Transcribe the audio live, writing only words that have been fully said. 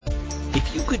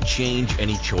If you could change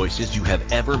any choices you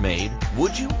have ever made,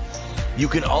 would you? You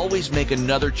can always make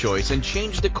another choice and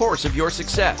change the course of your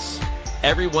success.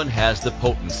 Everyone has the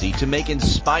potency to make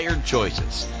inspired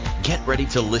choices. Get ready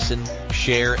to listen,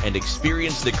 share, and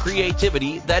experience the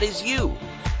creativity that is you.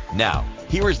 Now,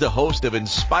 here is the host of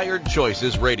Inspired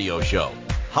Choices radio show,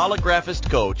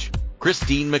 holographist coach,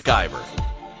 Christine McIver.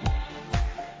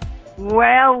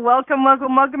 Well, welcome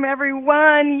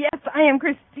everyone. Yes, I am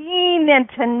Christine, and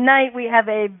tonight we have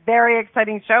a very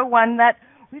exciting show, one that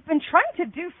we've been trying to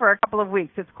do for a couple of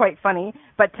weeks. It's quite funny,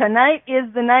 but tonight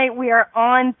is the night we are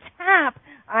on tap.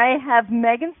 I have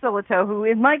Megan Silito, who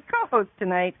is my co-host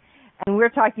tonight, and we're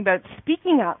talking about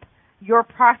speaking up, your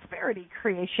prosperity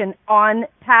creation on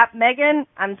tap. Megan,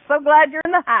 I'm so glad you're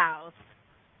in the house.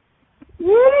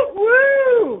 Woo,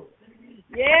 woo!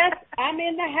 Yes, I'm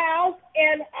in the house,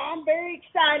 and I'm very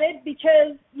excited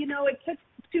because, it took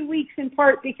 2 weeks in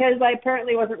part because I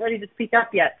apparently wasn't ready to speak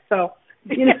up yet. So,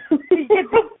 you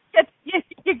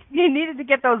needed to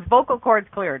get those vocal cords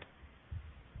cleared.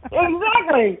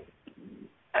 Exactly.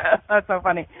 That's so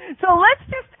funny. So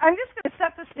I'm just going to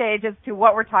set the stage as to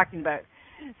what we're talking about.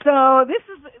 So this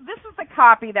is the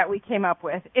copy that we came up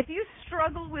with. If you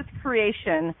struggle with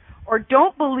creation or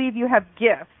don't believe you have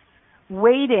gifts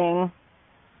waiting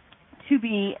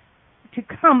to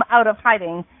come out of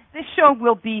hiding, this show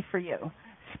will be for you.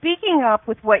 Speaking up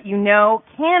with what you know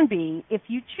can be, if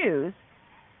you choose,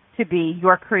 to be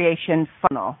your creation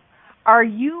funnel. Are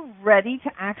you ready to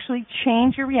actually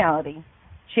change your reality,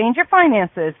 change your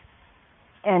finances,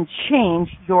 and change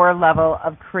your level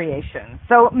of creation?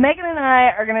 So Megan and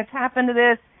I are going to tap into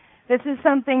this. This is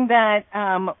something that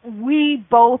we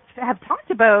both have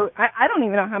talked about. I don't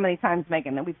even know how many times,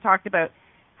 Megan, that we've talked about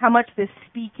how much this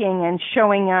speaking and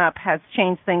showing up has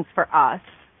changed things for us.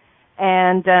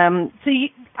 And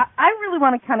I really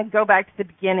want to kind of go back to the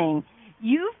beginning.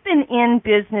 You've been in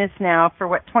business now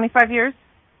for, 25 years?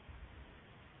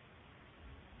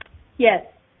 Yes.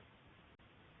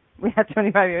 We had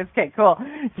 25 years. Okay, cool.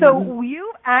 So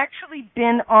you've actually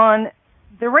been on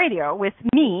the radio with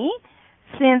me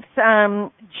since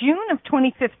June of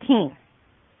 2015.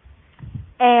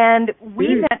 And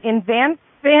we met in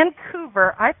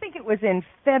Vancouver, I think it was in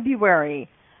February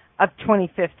of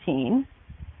 2015.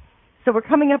 So we're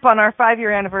coming up on our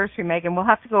 5-year anniversary, Megan. We'll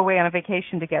have to go away on a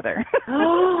vacation together.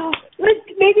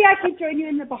 Maybe I could join you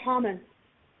in the Bahamas.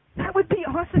 That would be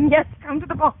awesome. Yes, come to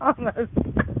the Bahamas.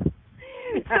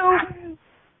 So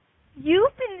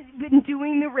you've been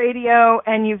doing the radio,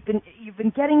 and you've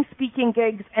been getting speaking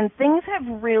gigs, and things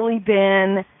have really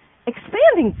been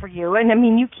expanding for you. And I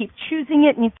mean, you keep choosing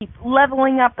it, and you keep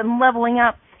leveling up and leveling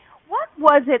up. What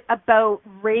was it about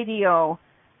radio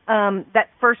that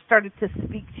first started to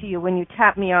speak to you when you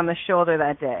tapped me on the shoulder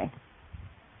that day?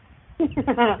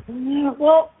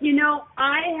 Well,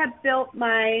 I have built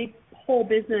my whole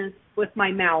business with my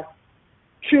mouth.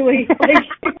 Truly.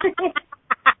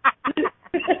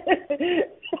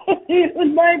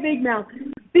 With my big mouth.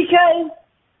 Because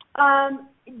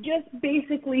just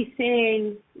basically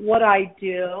saying what I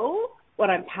do, what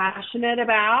I'm passionate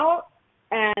about,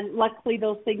 and luckily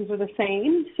those things are the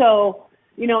same. So,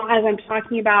 as I'm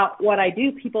talking about what I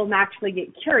do, people naturally get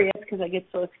curious because I get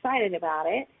so excited about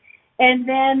it. And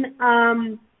then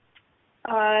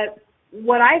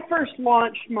when I first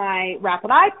launched my Rapid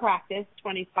Eye practice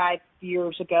 25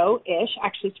 years ago-ish,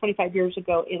 actually 25 years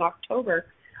ago in October,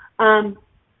 I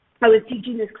was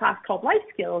teaching this class called Life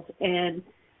Skills, and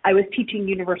I was teaching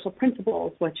universal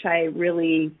principles, which I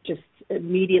really just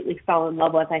immediately fell in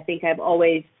love with. I think I've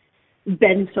always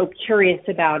been so curious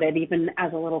about it, even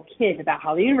as a little kid, about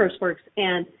how the universe works.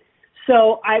 And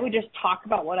so I would just talk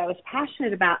about what I was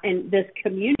passionate about. And this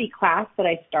community class that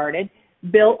I started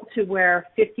built to where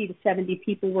 50 to 70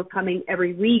 people were coming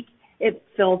every week. It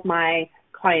filled my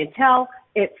clientele.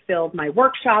 It filled my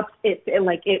workshops. It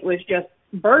was just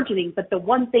burgeoning. But the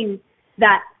one thing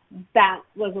that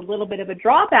was a little bit of a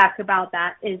drawback about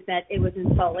that is that it was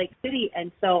in Salt Lake City.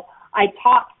 And so I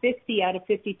taught 50 out of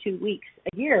 52 weeks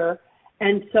a year.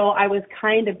 And so I was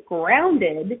kind of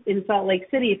grounded in Salt Lake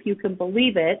City, if you can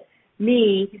believe it.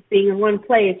 Me being in one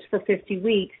place for 50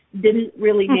 weeks didn't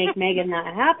really make Megan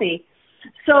that happy.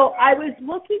 So I was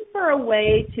looking for a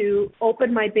way to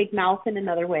open my big mouth in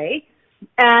another way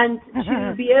and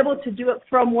to be able to do it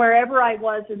from wherever I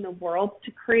was in the world,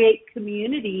 to create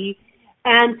community.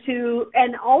 And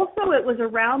also it was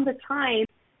around the time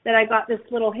that I got this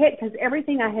little hit, because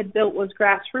everything I had built was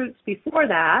grassroots before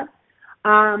that,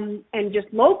 and just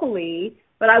locally,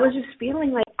 but I was just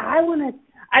feeling like I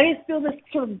just feel this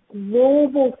sort of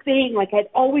global thing, like I'd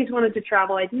always wanted to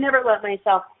travel. I'd never let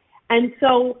myself. And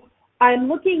so I'm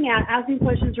looking at asking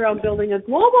questions around building a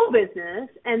global business.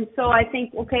 And so I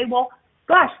think, okay, well,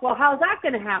 how's that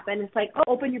going to happen? It's like,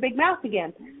 open your big mouth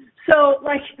again. So,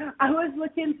 like, I was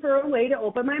looking for a way to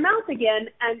open my mouth again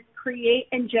and create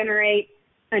and generate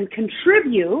and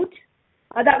contribute.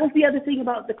 That was the other thing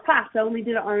about the class. I only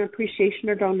did it on appreciation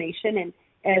or donation. And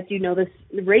as you know, this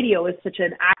radio is such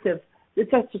an it's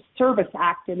such a service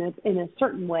act in a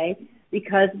certain way,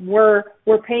 because we're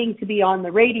paying to be on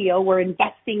the radio. We're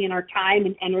investing in our time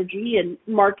and energy and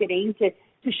marketing to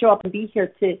show up and be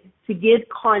here to give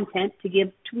content, to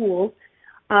give tools,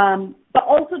 but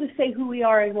also to say who we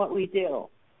are and what we do.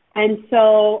 And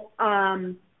so,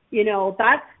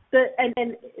 that's the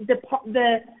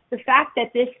fact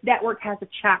that this network has a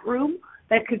chat room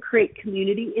that could create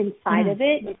community inside of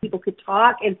it, and people could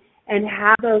talk and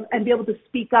have those and be able to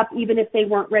speak up even if they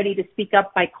weren't ready to speak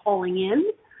up by calling in,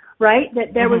 right?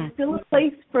 That there was still a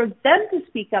place for them to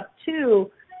speak up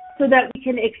too, so that we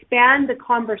can expand the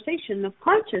conversation of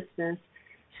consciousness.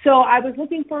 So I was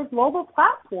looking for a global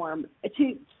platform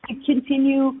to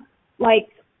continue, like,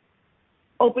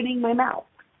 opening my mouth.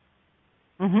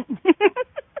 Mm-hmm.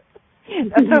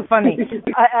 That's so funny.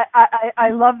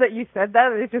 I love that you said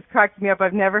that. It just cracked me up.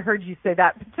 I've never heard you say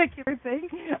that particular thing.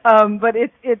 But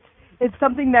it's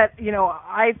something that,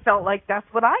 I felt like that's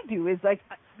what I do, is like,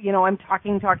 I'm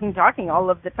talking all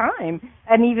of the time.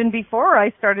 And even before I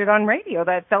started on radio,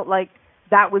 that felt like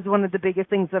that was one of the biggest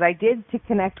things that I did to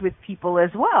connect with people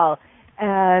as well.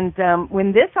 And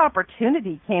when this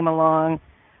opportunity came along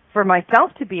for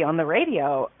myself to be on the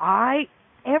radio,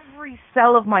 every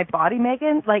cell of my body,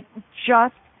 Megan, like,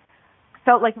 just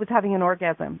felt like it was having an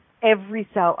orgasm. Every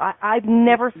cell. I've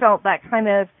never felt that kind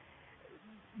of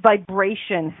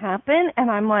vibration happen. And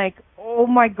I'm like, oh,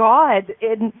 my God.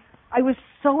 And I was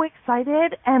so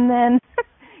excited. And then,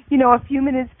 a few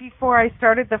minutes before I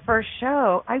started the first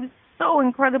show, I was so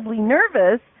incredibly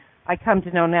nervous. I come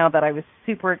to know now that I was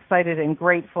super excited and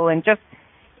grateful. And just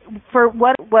for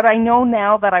what I know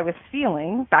now that I was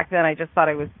feeling, back then I just thought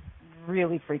I was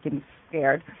really freaking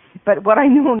scared. But what I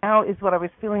know now is what I was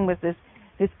feeling was this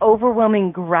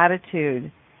overwhelming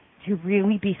gratitude to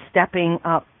really be stepping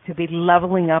up, to be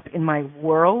leveling up in my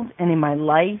world and in my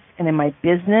life and in my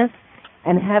business,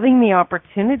 and having the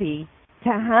opportunity to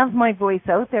have my voice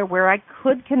out there where I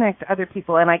could connect to other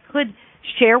people and I could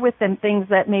share with them things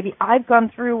that maybe I've gone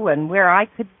through, and where I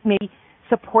could maybe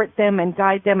support them and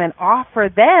guide them and offer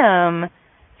them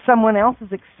someone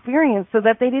else's experience so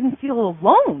that they didn't feel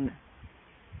alone.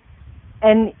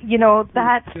 And,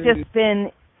 that's just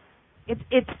been,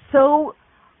 it's so,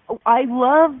 I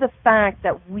love the fact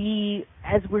that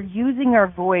as we're using our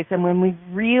voice, and when we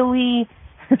really,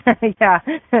 yeah,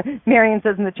 Marion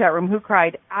says in the chat room, who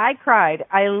cried? I cried.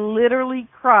 I literally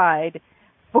cried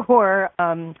for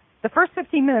the first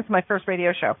 15 minutes of my first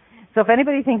radio show. So if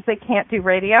anybody thinks they can't do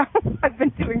radio, I've been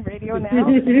doing radio now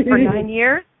for 9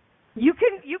 years. You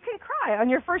can cry on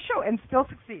your first show and still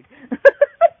succeed.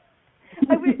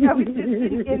 I was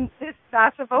just in this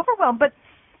massive overwhelm. But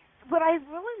what I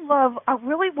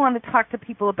really want to talk to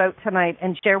people about tonight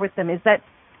and share with them is that,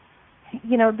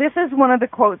 this is one of the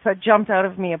quotes that jumped out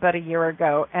of me about a year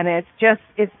ago, and it's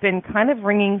been kind of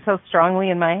ringing so strongly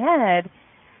in my head,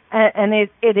 and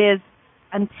it is,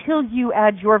 until you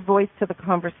add your voice to the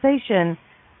conversation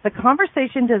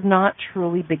does not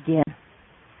truly begin.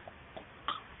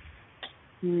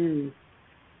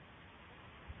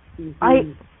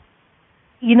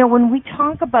 When we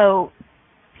talk about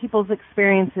people's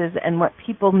experiences and what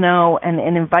people know, and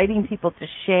inviting people to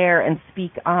share and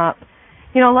speak up,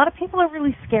 a lot of people are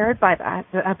really scared by that,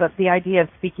 about the idea of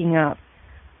speaking up,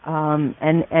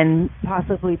 and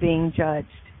possibly being judged.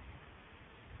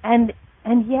 And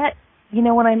yet,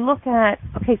 when I look at,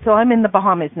 so I'm in the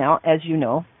Bahamas now, as you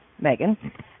know, Megan,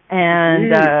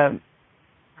 and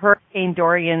Hurricane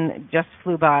Dorian just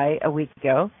flew by a week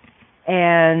ago,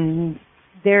 and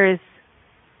there's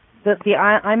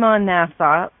I'm on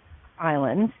Nassau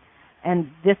Island,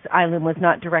 and this island was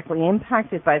not directly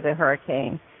impacted by the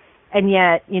hurricane, and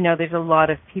yet, there's a lot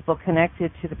of people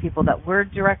connected to the people that were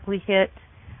directly hit.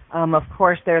 Of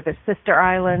course, they're the sister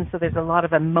islands, so there's a lot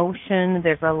of emotion.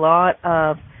 There's a lot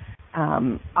of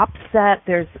upset.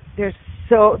 There's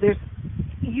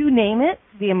you name it,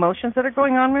 the emotions that are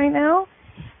going on right now.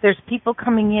 There's people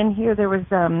coming in here. There was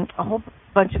a whole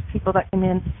bunch of people that came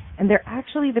in, and they're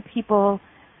actually the people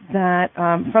that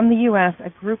from the U.S., a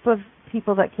group of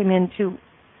people that came in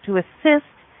to assist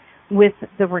with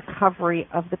the recovery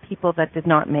of the people that did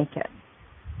not make it.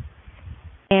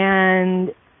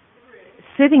 And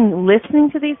listening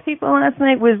to these people last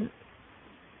night was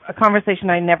a conversation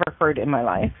I never heard in my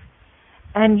life.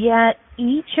 And yet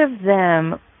each of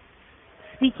them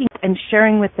speaking and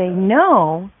sharing what they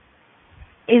know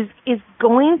is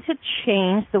going to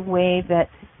change the way that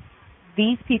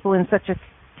these people in such a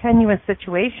tenuous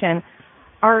situation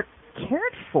are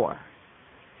cared for.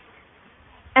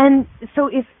 And so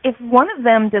if one of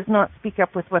them does not speak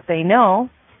up with what they know,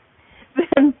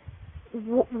 then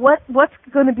what's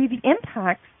going to be the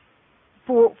impact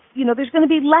for, there's going to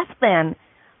be less than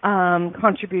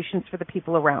contributions for the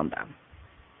people around them.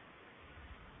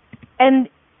 And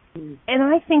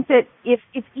I think that if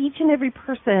each and every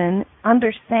person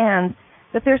understands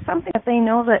that there's something that they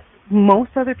know that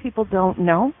most other people don't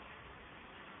know,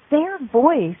 their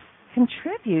voice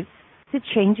contributes to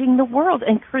changing the world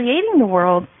and creating the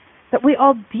world that we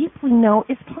all deeply know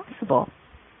is possible,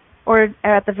 or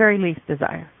at the very least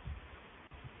desire.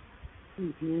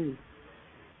 Mm-hmm.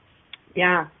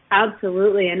 Yeah,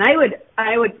 absolutely. And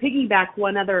I would piggyback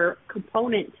one other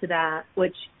component to that,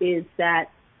 which is that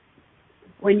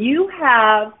when you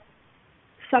have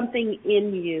something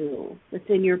in you that's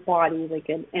in your body, like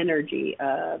an energy,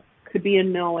 could be a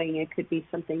knowing, it could be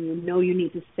something you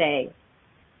need to say,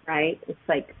 right? It's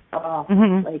like,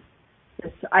 like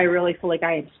this, I really feel like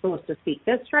I am supposed to speak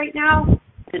this right now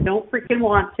and don't freaking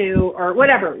want to, or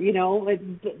whatever,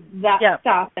 that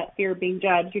stuff, that fear of being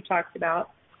judged you talked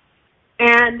about.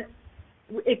 And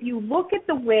if you look at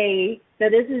the way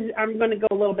that I'm going to go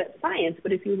a little bit science,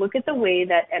 but if you look at the way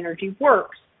that energy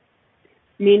works,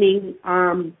 meaning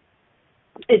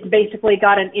it's basically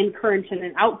got an in current and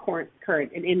an out current,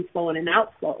 an inflow and an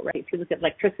outflow, right? If you look at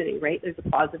electricity, right, there's a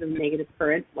positive and negative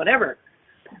current, whatever.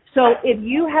 So if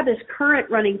you have this current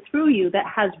running through you that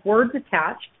has words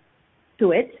attached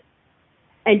to it,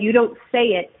 and you don't say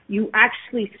it, you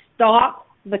actually stop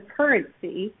the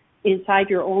currency inside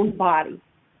your own body.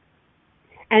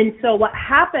 And so what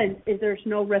happens is there's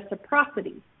no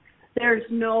reciprocity. There's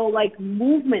no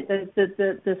movement.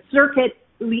 The circuit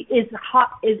is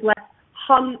left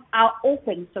hung out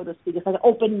open, so to speak. It's like an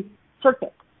open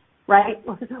circuit, right?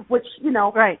 Which,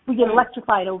 right. We get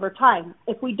electrified over time.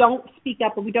 If we don't speak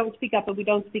up and we don't speak up and we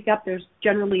don't speak up, there's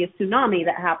generally a tsunami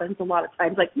that happens a lot of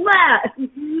times,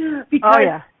 because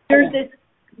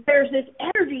there's this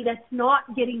energy that's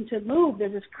not getting to move.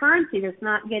 There's this currency that's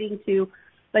not getting to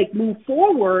move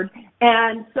forward.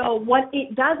 And so what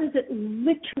it does is it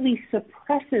literally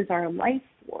suppresses our life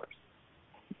force.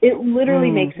 It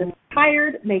literally makes us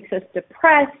tired, makes us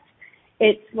depressed.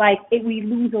 It's we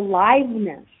lose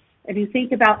aliveness. If you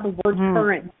think about the word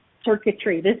current,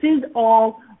 circuitry, this is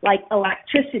all like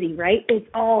electricity, right? It's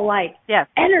all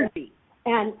energy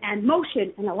and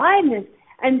motion and aliveness.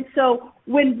 And so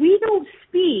when we don't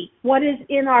speak what is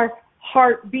in our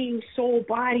heart, being, soul,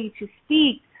 body to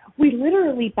speak, we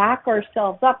literally back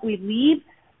ourselves up. We leave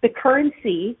the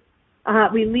currency,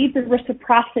 we leave the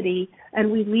reciprocity,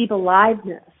 and we leave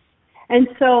aliveness. And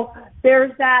so there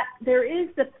is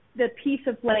the piece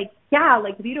of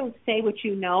if you don't say what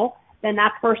you know, then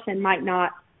that person might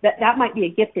not, that might be a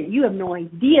gift that you have no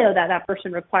idea that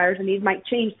person requires, and it might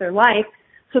change their life.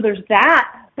 So there's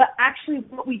that. But actually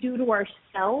what we do to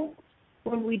ourselves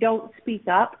when we don't speak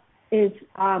up is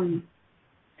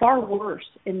far worse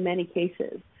in many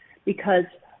cases, because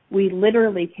we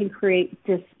literally can create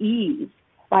dis-ease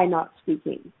by not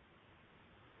speaking.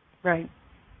 Right.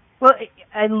 Well,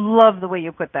 I love the way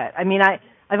you put that. I mean,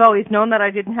 I've always known that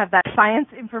I didn't have that science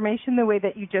information the way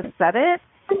that you just said it,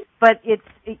 but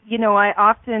I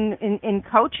often, in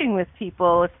coaching with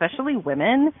people, especially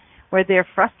women, where they're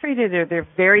frustrated or they're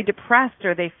very depressed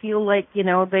or they feel like,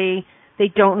 they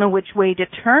don't know which way to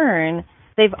turn,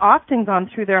 they've often gone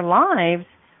through their lives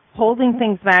holding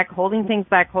things back,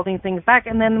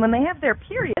 and then when they have their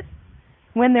period,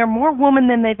 when they're more woman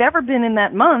than they've ever been in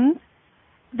that month,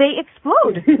 they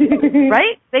explode,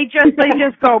 right? They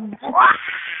just go,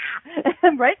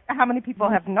 right? How many people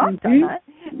have not done that?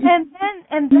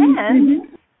 And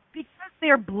then, because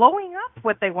they're blowing up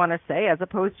what they want to say as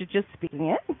opposed to just speaking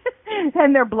it,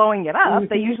 and they're blowing it up,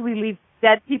 they usually leave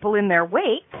dead people in their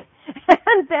wake,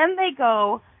 and then they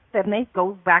go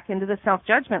back into the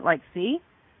self-judgment, see,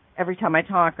 every time I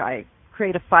talk, I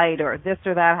create a fight or this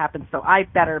or that happens, so I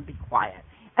better be quiet.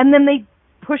 And then they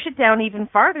push it down even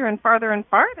farther and farther and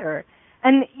farther.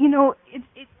 And,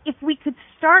 if we could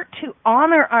start to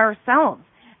honor ourselves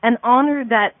and honor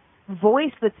that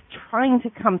voice that's trying to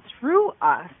come through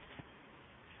us,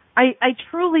 I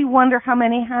truly wonder how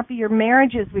many happier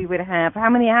marriages we would have, how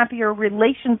many happier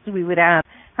relations we would have,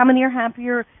 how many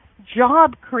happier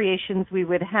job creations we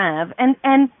would have,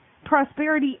 and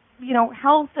prosperity,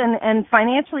 health and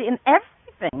financially and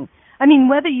everything. I mean,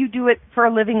 whether you do it for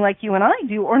a living like you and I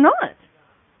do or not.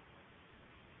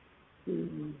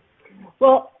 Mm.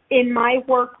 Well, in my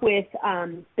work with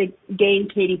the Gay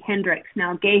and Katie Hendricks,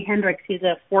 now Gay Hendricks is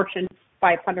a Fortune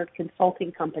 500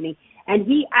 consulting company, and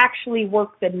he actually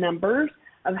worked the numbers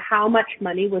of how much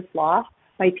money was lost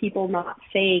by people not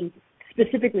saying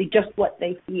specifically just what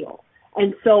they feel.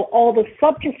 And so all the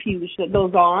subterfuge that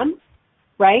goes on,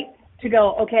 right, to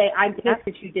go, okay, I'm pissed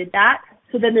that you did that.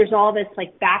 So then there's all this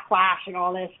like backlash and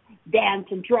all this dance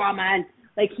and drama, and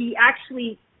like he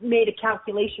actually made a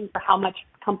calculation for how much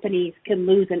companies can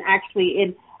lose, and actually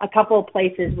in a couple of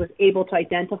places was able to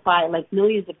identify like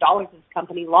millions of dollars this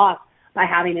company lost by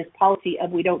having this policy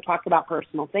of we don't talk about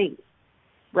personal things,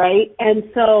 right? And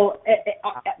so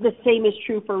the same is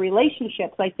true for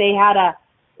relationships. Like they had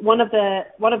one of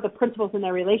the principles in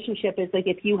their relationship is like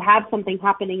if you have something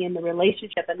happening in the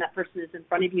relationship and that person is in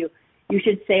front of you, you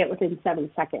should say it within 7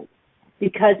 seconds,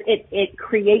 because it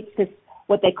creates this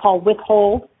what they call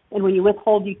withhold. And when you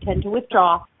withhold, you tend to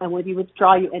withdraw. And when you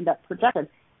withdraw, you end up projecting.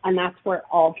 And that's where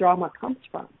all drama comes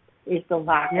from, is the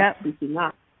lack of speaking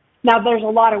up. Now, there's a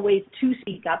lot of ways to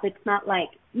speak up. It's not like,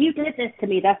 you did this to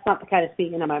me. That's not the kind of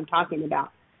speaking up I'm talking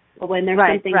about. But when there's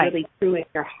something really true in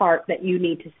your heart that you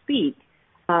need to speak,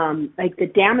 like the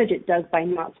damage it does by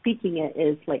not speaking it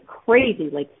is like crazy,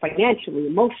 like financially,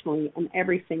 emotionally, in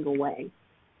every single way.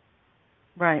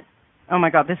 Right. Oh, my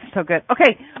God, this is so good.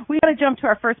 Okay, we got to jump to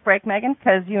our first break, Megan,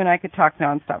 because you and I could talk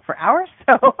nonstop for hours.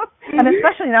 So, and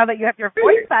especially now that you have your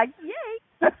voice back. Yay!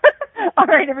 All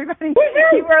right, everybody.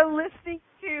 You are listening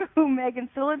to Megan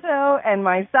Sillito and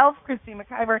myself, Christine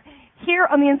McIver, here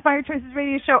on the Inspired Choices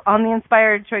Radio Show on the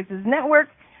Inspired Choices Network.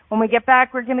 When we get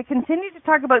back, we're going to continue to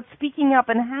talk about speaking up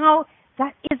and how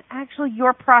that is actually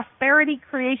your prosperity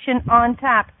creation on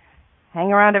tap.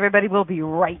 Hang around, everybody. We'll be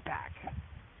right back.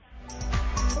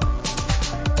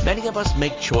 Many of us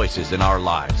make choices in our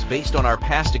lives based on our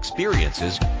past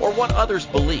experiences or what others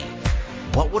believe.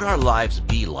 What would our lives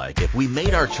be like if we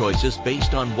made our choices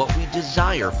based on what we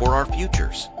desire for our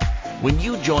futures? When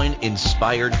you join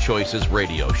Inspired Choices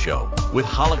Radio Show with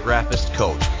holographist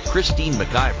coach Christine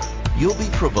McIver, you'll be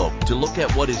provoked to look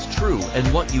at what is true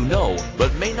and what you know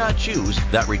but may not choose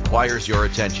that requires your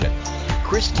attention.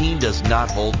 Christine does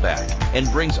not hold back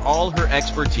and brings all her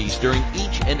expertise during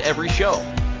each and every show.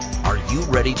 Are you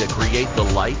ready to create the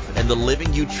life and the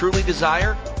living you truly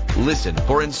desire? Listen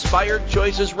for Inspired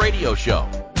Choices Radio Show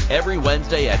every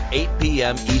Wednesday at 8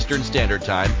 p.m. Eastern Standard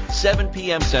Time, 7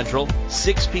 p.m. Central,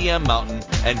 6 p.m. Mountain,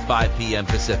 and 5 p.m.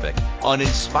 Pacific on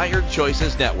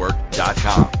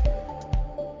InspiredChoicesNetwork.com.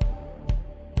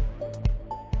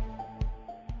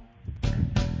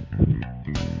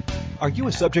 Are you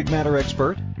a subject matter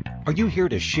expert? Are you here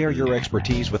to share your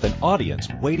expertise with an audience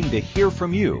waiting to hear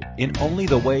from you in only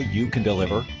the way you can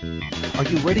deliver? Are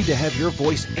you ready to have your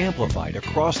voice amplified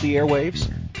across the airwaves?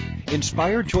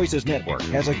 Inspired Choices Network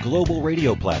has a global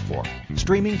radio platform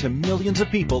streaming to millions of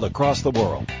people across the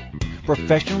world.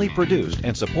 Professionally produced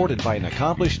and supported by an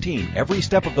accomplished team every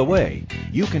step of the way,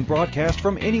 you can broadcast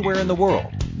from anywhere in the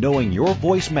world, knowing your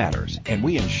voice matters, and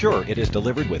we ensure it is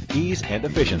delivered with ease and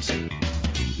efficiency.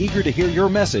 Eager to hear your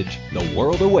message, the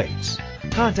world awaits.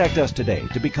 Contact us today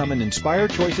to become an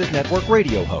Inspired Choices Network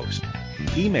radio host.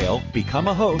 Email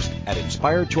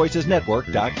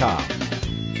becomeahost@inspiredchoicesnetwork.com.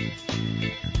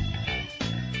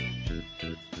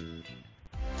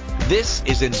 This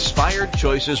is Inspired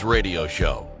Choices Radio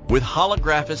Show with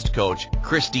holographist coach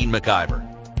Christine McIver.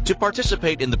 To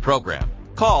participate in the program,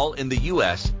 call in the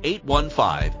U.S.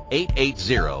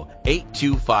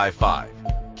 815-880-8255.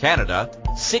 Canada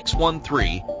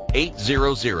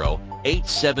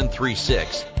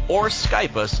 613-800-8736, or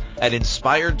Skype us at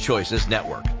Inspired Choices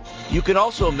Network. You can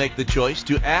also make the choice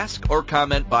to ask or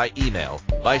comment by email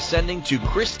by sending to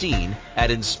Christine at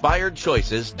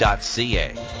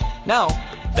inspiredchoices.ca. Now,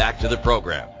 back to the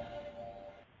program.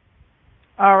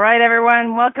 All right,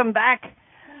 everyone, welcome back,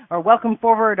 or welcome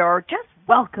forward, or just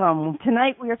welcome.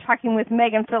 Tonight we are talking with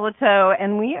Megan Sillito,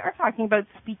 and we are talking about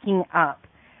speaking up.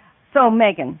 So,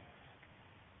 Megan,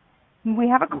 we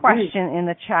have a question in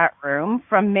the chat room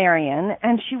from Marion,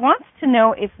 and she wants to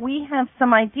know if we have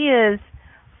some ideas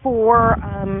for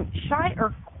shy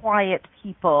or quiet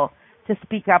people to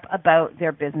speak up about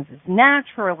their businesses,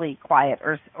 naturally quiet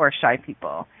or shy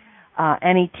people.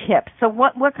 Any tips? So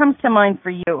what comes to mind for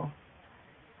you?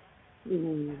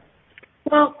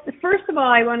 Well, first of all,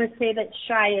 I want to say that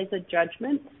shy is a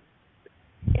judgment,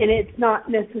 and it's not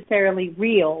necessarily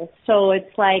real. So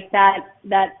it's like that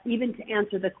even to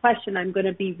answer the question, I'm going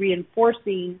to be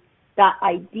reinforcing that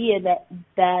idea that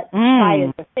shy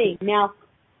is a thing. Now,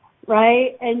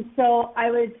 right? And so I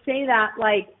would say that,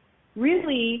 like,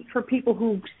 really for people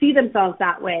who see themselves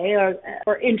that way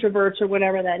or introverts or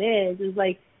whatever that is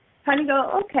like kind of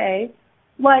go, okay,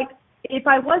 like if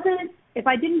I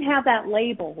didn't have that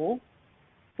label,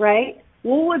 right,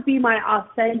 what would be my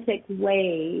authentic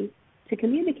way to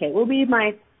communicate? What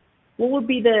would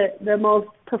be the most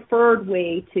preferred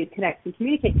way to connect and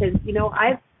communicate? Because,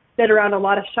 I've been around a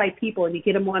lot of shy people, and you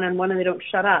get them one-on-one and they don't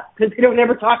shut up because they don't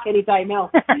ever talk anytime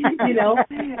else,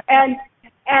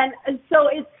 And so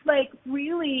it's like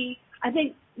really, I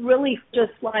think really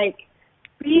just like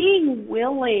being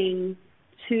willing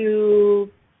to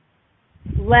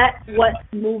let what's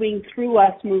moving through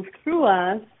us move through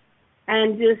us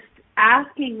and just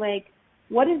asking like,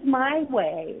 what is my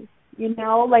way?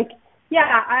 Like,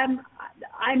 yeah,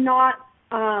 I'm not,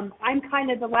 I'm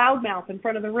kind of the loudmouth in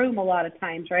front of the room a lot of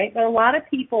times, right? But a lot of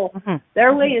people,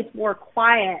 their way is more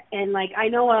quiet. And like, I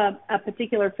know a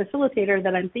particular facilitator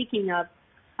that I'm thinking of,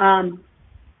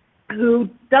 who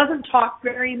doesn't talk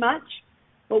very much,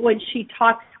 but when she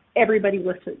talks, everybody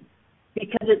listens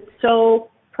because it's so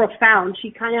profound.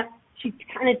 She kind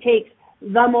of takes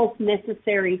the most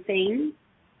necessary thing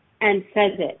and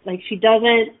says it. Like she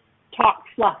doesn't talk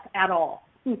fluff at all.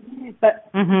 But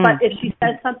if she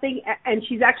says something, and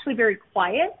she's actually very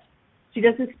quiet, she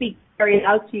doesn't speak very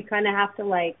loud, so you kind of have to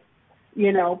like,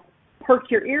 perk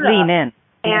your ear up. Lean in.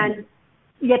 And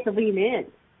you have to lean in.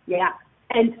 Yeah.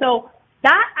 And so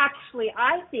that actually,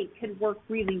 I think, can work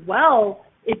really well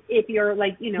if you're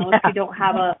like, if you don't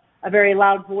have a very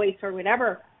loud voice or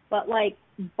whatever. But like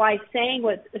by saying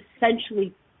what's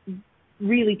essentially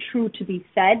really true to be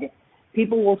said,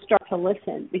 people will start to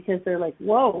listen because they're like,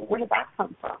 whoa, where did that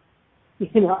come from?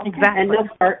 Exactly. And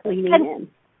they'll start leaning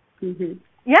in.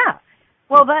 Yeah.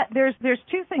 Well, there's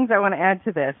two things I want to add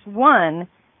to this. One,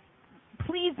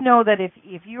 please know that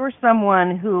if you're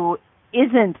someone who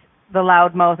isn't the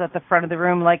loudmouth at the front of the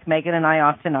room like Megan and I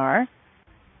often are,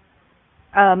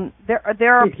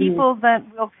 there are people that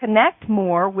will connect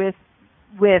more with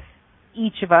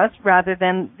each of us rather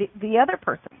than the other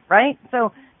person, right?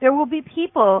 So there will be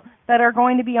people that are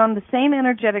going to be on the same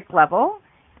energetic level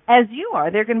as you are.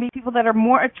 There are going to be people that are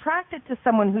more attracted to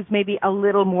someone who's maybe a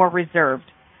little more reserved,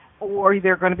 or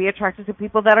they're going to be attracted to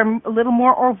people that are a little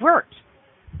more overt.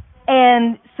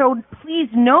 And so please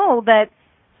know that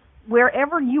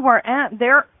wherever you are at,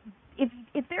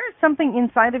 if there is something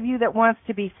inside of you that wants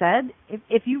to be said,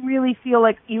 if you really feel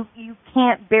like you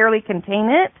can't barely contain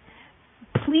it,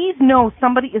 please know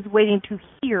somebody is waiting to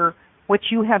hear what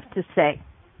you have to say.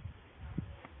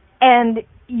 And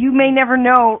you may never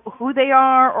know who they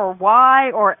are or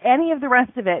why or any of the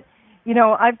rest of it.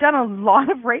 I've done a lot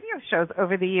of radio shows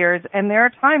over the years, and there are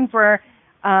times where,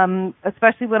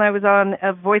 especially when I was on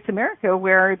Voice America,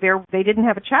 where they didn't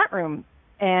have a chat room.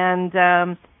 And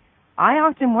I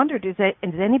often wondered, is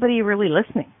anybody really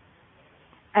listening?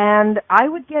 And I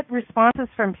would get responses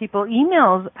from people,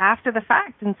 emails after the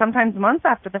fact, and sometimes months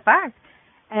after the fact,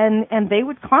 and they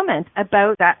would comment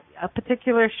about a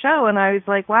particular show, and I was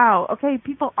like, wow, okay,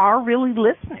 people are really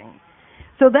listening.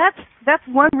 So that's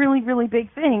one really, really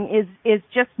big thing is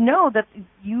just know that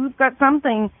you've got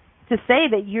something to say,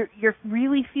 that you're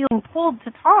really feeling pulled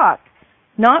to talk,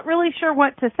 not really sure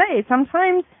what to say.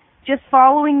 Sometimes just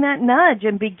following that nudge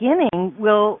and beginning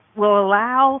will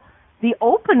allow the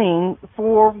opening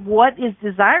for what is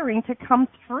desiring to come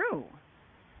through.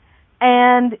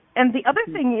 And the other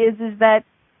thing is that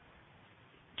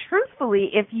truthfully,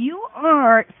 if you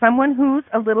are someone who's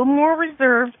a little more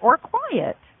reserved or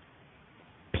quiet,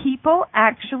 people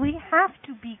actually have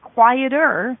to be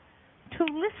quieter to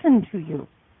listen to you.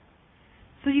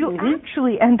 So you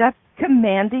actually end up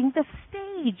commanding the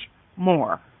stage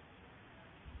more.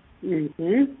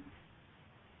 Yep.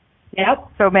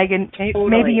 So Megan, totally.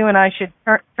 Maybe you and I should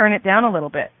turn it down a little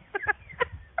bit.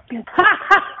 Good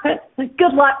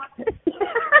luck.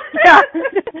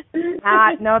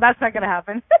 No, that's not going to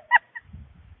happen.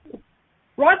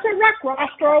 Roger,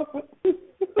 Rostro.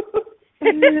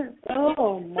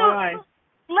 Oh my.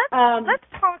 So let's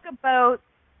talk about.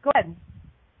 Go ahead.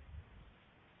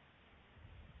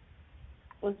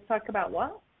 Let's talk about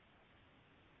what?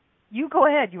 You go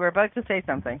ahead. You were about to say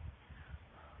something.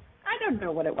 I don't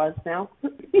know what it was now.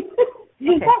 Okay.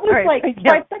 That was right. like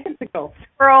 5 seconds ago.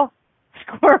 Squirrel.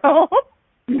 Squirrel.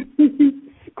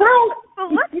 So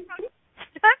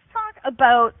let's talk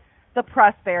about the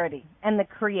prosperity and the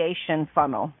creation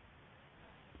funnel.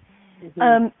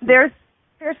 There's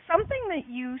something that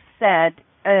you said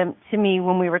to me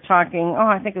when we were talking,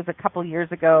 I think it was a couple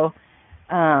years ago.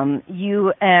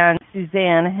 You and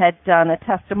Suzanne had done a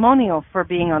testimonial for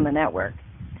being on the network.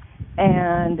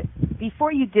 And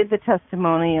before you did the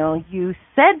testimonial, you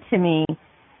said to me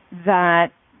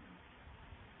that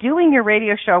doing your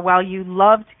radio show while you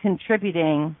loved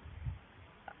contributing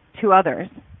to others,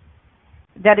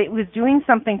 that it was doing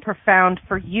something profound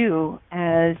for you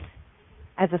as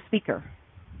a speaker.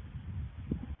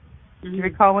 Do you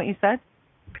recall what you said?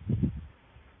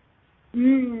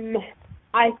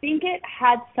 I think it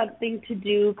had something to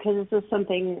do, because this is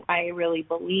something I really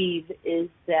believe, is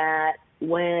that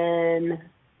when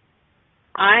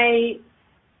I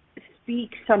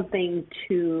speak something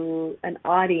to an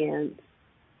audience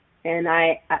and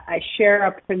I share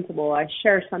a principle, I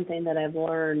share something that I've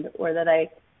learned or that I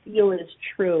feel is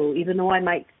true, even though I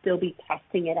might still be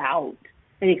testing it out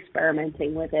and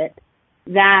experimenting with it,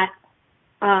 that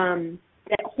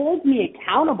holds me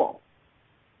accountable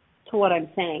to what I'm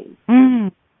saying.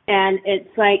 And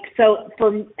it's like,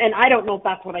 and I don't know if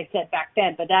that's what I said back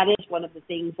then, but that is one of the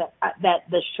things that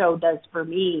the show does for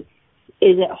me,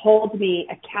 is it holds me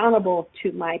accountable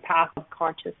to my path of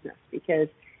consciousness. Because,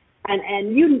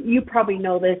 and you probably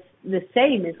know this, the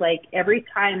same is like every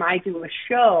time I do a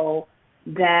show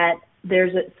that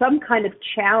there's some kind of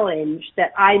challenge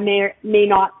that I may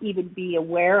not even be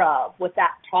aware of with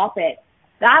that topic,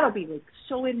 that'll be like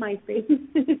so in my face.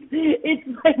 It's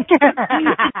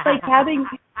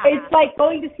like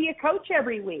going to see a coach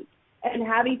every week and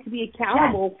having to be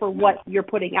accountable for what you're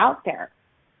putting out there.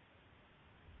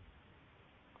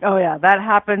 Oh yeah, that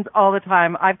happens all the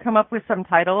time. I've come up with some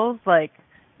titles like,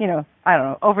 I don't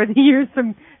know, over the years,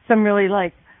 some really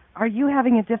like, are you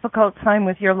having a difficult time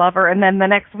with your lover? And then the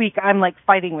next week I'm like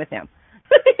fighting with him.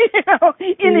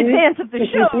 In advance of the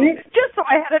show, just so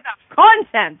I had enough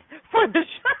content for the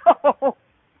show.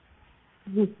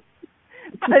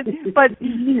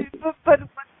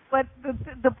 but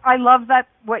I love that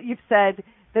what you've said.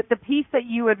 That the piece that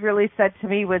you had really said to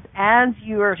me was, as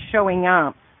you are showing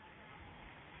up,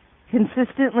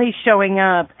 consistently showing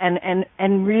up,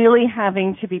 and really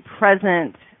having to be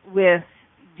present with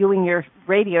doing your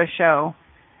radio show,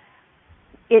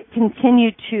 it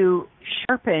continued to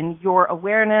sharpen your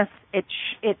awareness. It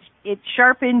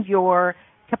sharpened your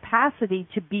capacity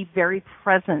to be very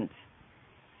present.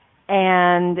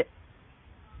 And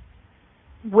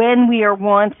when we are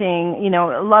wanting,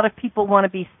 a lot of people want to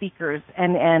be speakers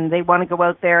and they want to go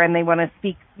out there and they want to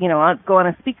speak, go on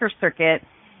a speaker circuit.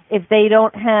 If they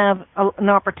don't have an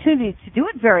opportunity to do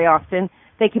it very often,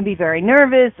 they can be very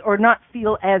nervous or not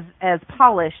feel as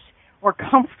polished or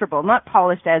comfortable, not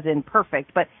polished as in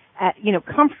perfect, but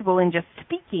comfortable in just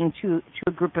speaking to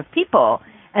a group of people.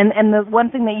 And the one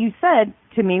thing that you said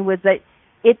to me was that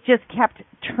it just kept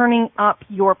turning up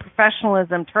your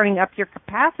professionalism, turning up your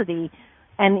capacity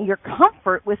and your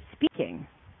comfort with speaking.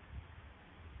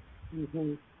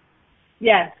 Mm-hmm.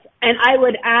 Yes, and I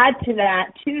would add to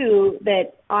that too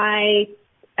that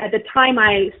at the time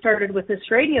I started with this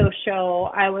radio show,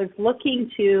 I was looking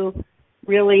to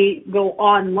really go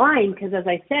online because, as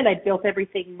I said, I built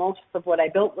everything. Most of what I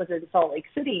built was in Salt Lake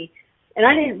City, and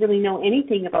I didn't really know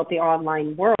anything about the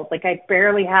online world. Like, I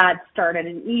barely had started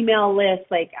an email list.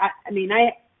 Like,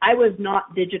 I was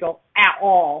not digital at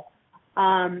all.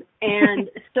 And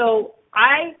so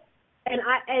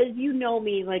as you know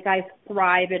me, like, I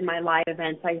thrive in my live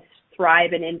events. I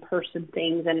thrive in in-person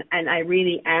things, and I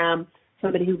really am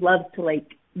somebody who loves to, like,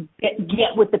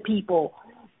 get with the people.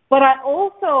 But I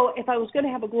also, if I was going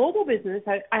to have a global business,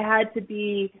 I had to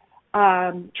be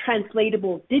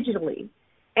translatable digitally.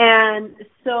 And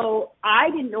so I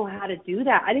didn't know how to do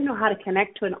that. I didn't know how to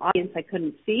connect to an audience I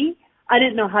couldn't see. I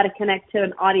didn't know how to connect to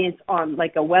an audience on,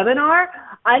 like, a webinar.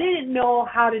 I didn't know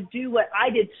how to do what I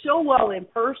did so well in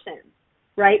person,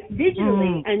 right,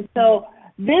 digitally. And so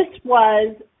this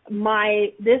was my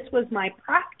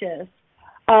practice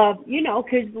of,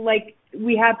 because, like,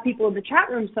 we have people in the chat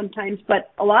room sometimes,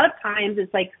 but a lot of times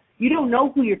it's like you don't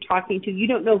know who you're talking to. You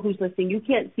don't know who's listening. You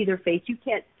can't see their face. You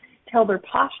can't tell their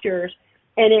postures.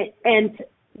 And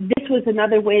this was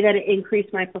another way that it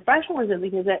increased my professionalism,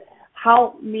 because it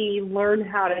helped me learn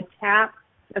how to tap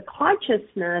the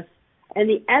consciousness and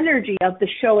the energy of the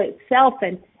show itself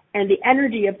and the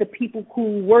energy of the people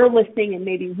who were listening and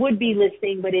maybe would be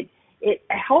listening. But it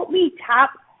helped me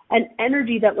tap an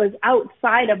energy that was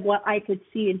outside of what I could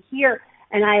see and hear,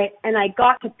 and I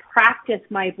got to practice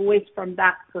my voice from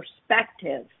that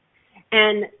perspective.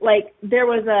 And, like,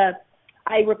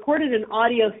 I recorded an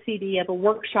audio CD of a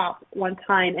workshop one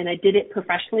time, and I did it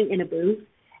professionally in a booth.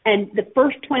 And the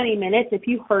first 20 minutes, if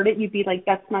you heard it, you'd be like,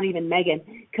 that's not even Megan,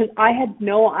 because I had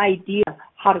no idea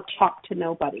how to talk to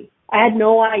nobody. I had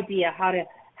no idea how to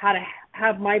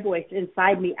have my voice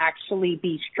inside me actually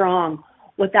be strong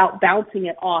without bouncing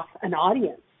it off an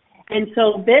audience. And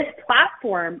so this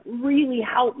platform really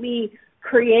helped me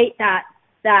create that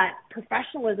that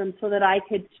professionalism so that I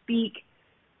could speak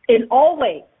in all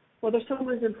ways, whether someone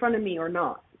was in front of me or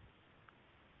not.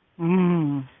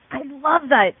 I love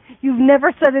that. You've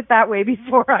never said it that way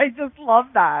before. I just love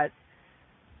that.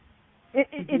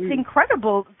 It's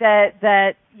incredible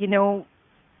that, you know,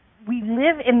 we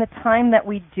live in the time that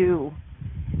we do,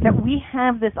 that we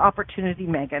have this opportunity,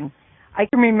 Megan. I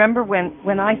can remember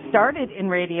when I started in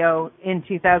radio in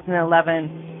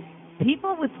 2011,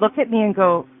 people would look at me and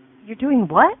go, "You're doing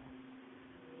what?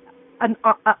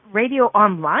 A radio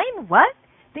online? What?"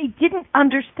 They didn't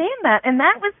understand that, and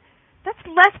that's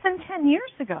less than 10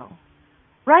 years ago,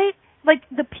 right? Like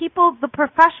the people, the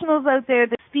professionals out there,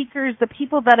 the speakers, the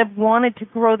people that have wanted to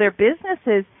grow their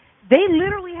businesses, they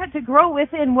literally had to grow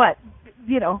within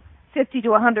 50 to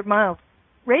 100 miles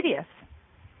radius.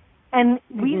 And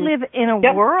we live in a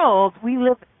world, we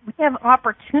have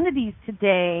opportunities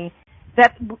today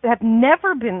that have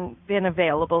never been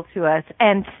available to us,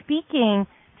 and speaking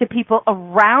to people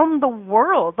around the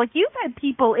world. Like, you've had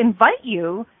people invite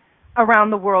you around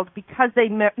the world because they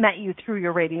met you through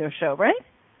your radio show, right?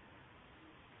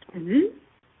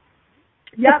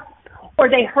 Yep. Or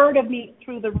they heard of me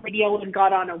through the radio and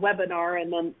got on a webinar,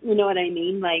 and then, you know what I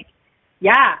mean? Like,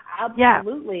 yeah,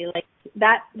 absolutely. Yeah. Like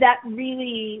that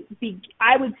really,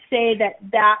 I would say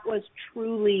that was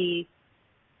truly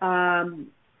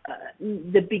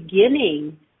the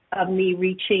beginning of me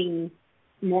reaching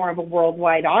more of a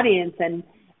worldwide audience. And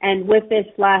with this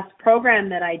last program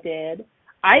that I did,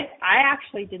 I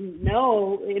actually didn't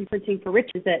know, Imprinting for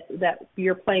Riches, that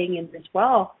you're playing in as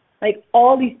well. Like,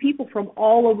 all these people from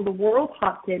all over the world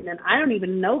hopped in, and I don't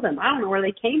even know them. I don't know where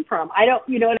they came from.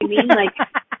 You know what I mean? Like,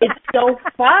 it's so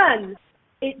fun.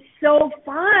 It's so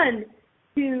fun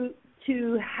to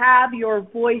have your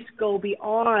voice go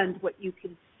beyond what you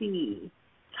can see,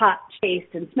 touch,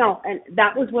 taste, and smell. And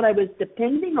that was what I was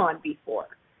depending on before,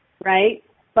 right?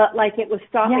 But, like, it was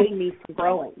stopping me from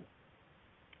growing.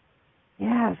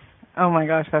 Yes. Oh, my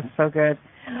gosh, that's so good.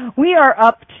 We are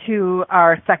up to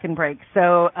our second break,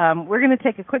 so we're going to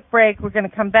take a quick break. We're going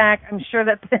to come back. I'm sure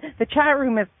that the chat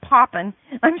room is popping.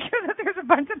 I'm sure that there's a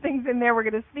bunch of things in there we're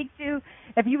going to speak to.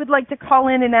 If you would like to call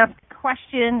in and ask a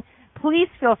question, please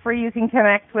feel free. You can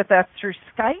connect with us through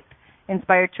Skype,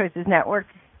 Inspired Choices Network,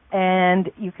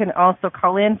 and you can also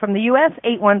call in from the U.S.,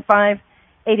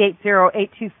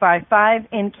 815-880-8255.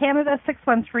 In Canada,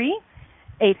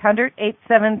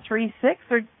 613-800-8736,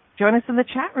 or join us in the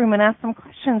chat room and ask some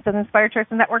questions at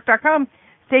InspiredChoicesNetwork.com.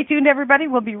 Stay tuned, everybody.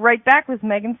 We'll be right back with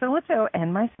Megan Sillito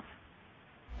and myself.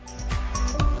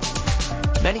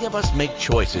 Many of us make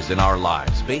choices in our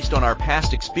lives based on our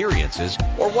past experiences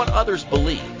or what others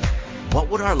believe. What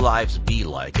would our lives be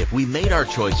like if we made our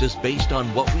choices based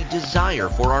on what we desire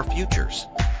for our futures?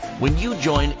 When you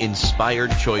join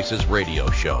Inspired Choices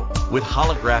Radio Show with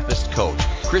holographist coach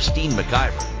Christine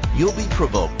McIver, you'll be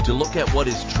provoked to look at what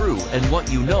is true and what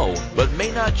you know but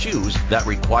may not choose that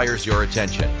requires your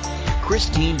attention.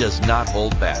 Christine does not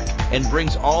hold back and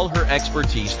brings all her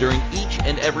expertise during each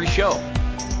and every show.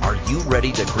 Are you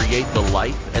ready to create the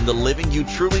life and the living you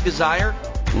truly desire?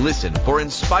 Listen for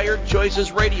Inspired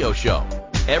Choices Radio Show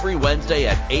every Wednesday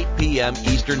at 8 p.m.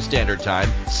 Eastern Standard Time,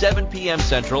 7 p.m.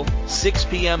 Central, 6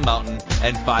 p.m. Mountain,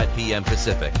 and 5 p.m.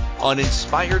 Pacific on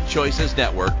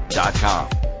InspiredChoicesNetwork.com.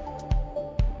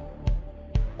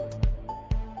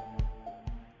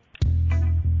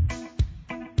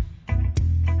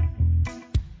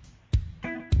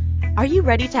 Are you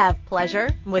ready to have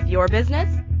pleasure with your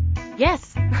business?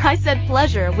 Yes, I said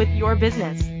pleasure with your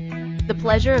business. The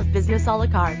Pleasure of Business a la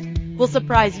carte will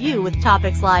surprise you with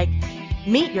topics like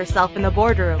meet yourself in the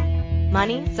boardroom,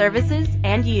 money, services,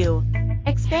 and you.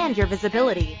 Expand your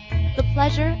visibility. The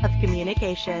pleasure of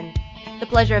communication. The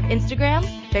pleasure of Instagram,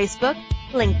 Facebook,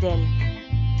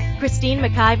 LinkedIn. Christine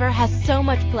McIver has so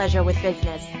much pleasure with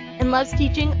business and loves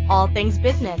teaching all things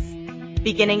business.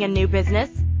 Beginning a new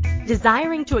business?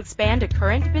 Desiring to expand a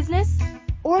current business?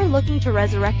 Or looking to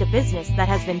resurrect a business that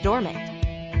has been dormant?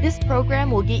 This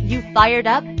program will get you fired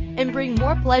up and bring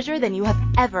more pleasure than you have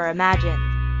ever imagined.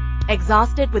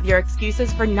 Exhausted with your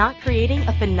excuses for not creating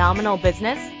a phenomenal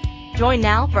business? Join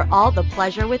now for all the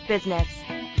pleasure with business.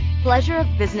 Pleasure of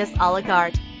Business a la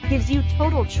carte gives you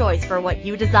total choice for what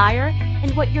you desire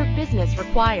and what your business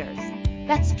requires.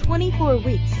 That's 24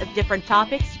 weeks of different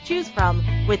topics to choose from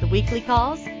with weekly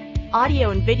calls, audio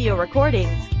and video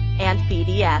recordings, and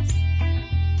PDFs.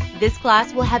 This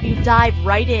class will have you dive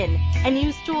right in and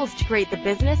use tools to create the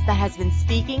business that has been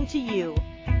speaking to you.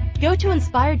 Go to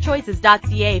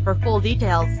inspiredchoices.ca for full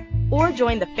details or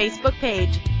join the Facebook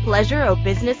page Pleasure of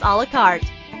Business a la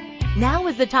carte. Now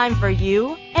is the time for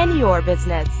you and your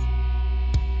business.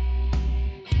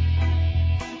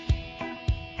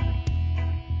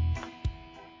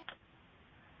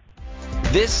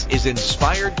 This is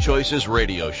Inspired Choices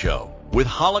Radio Show with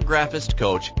holographist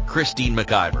coach Christine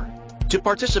McIver. To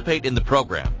participate in the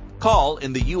program, call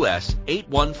in the U.S.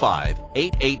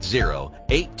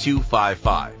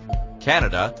 815-880-8255,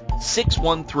 Canada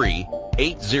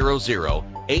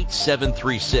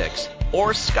 613-800-8736,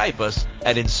 or Skype us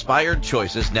at Inspired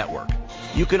Choices Network.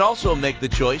 You can also make the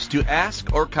choice to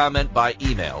ask or comment by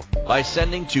email by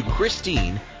sending to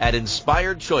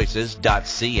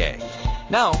Christine@inspiredchoices.ca.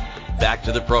 Now, back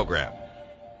to the program.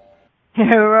 All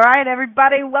right,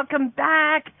 everybody, welcome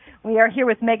back. We are here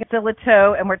with Megan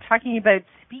Sillitoe, and we're talking about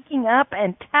speaking up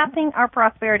and tapping our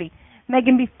prosperity.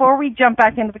 Megan, before we jump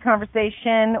back into the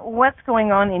conversation, what's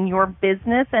going on in your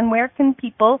business, and where can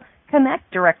people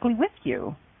connect directly with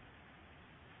you?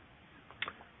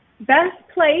 Best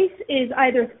place is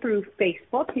either through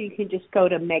Facebook, so you can just go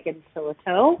to Megan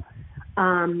Sillitoe,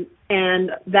 and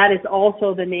that is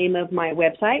also the name of my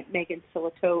website,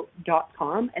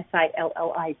 megansillitoe.com,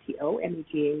 SILLITO,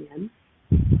 MEGAN.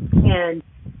 And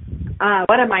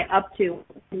what am I up to?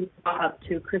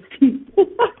 Christine?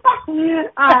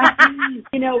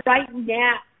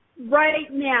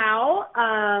 Right now,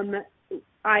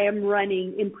 I am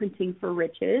running Imprinting for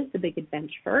Riches, the Big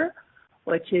Adventure,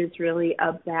 which is really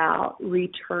about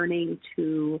returning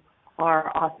to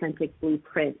our authentic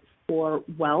blueprint for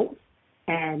wealth,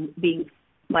 and being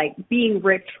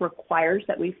rich requires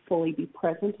that we fully be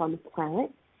present on the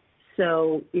planet.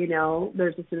 So,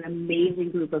 there's just an amazing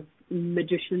group of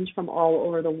magicians from all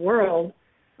over the world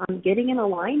getting in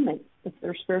alignment with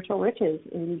their spiritual riches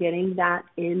and getting that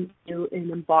into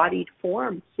an embodied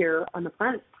form here on the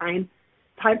planet. Time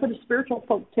for the spiritual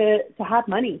folk to have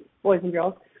money, boys and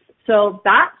girls. So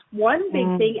that's one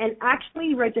big thing. And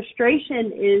actually,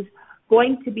 registration is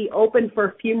going to be open for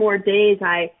a few more days.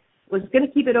 I was going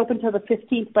to keep it open till the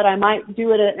 15th, but I might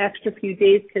do it an extra few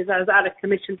days because I was out of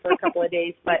commission for a couple of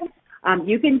days. But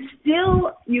you can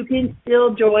still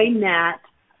join that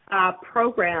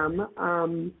program,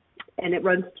 and it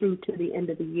runs through to the end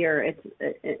of the year. It's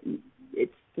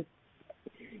just,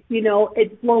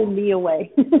 it's blown me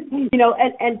away.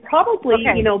 And probably,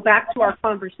 back to our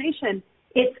conversation,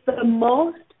 it's the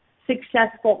most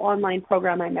successful online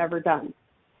program I've ever done.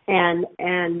 And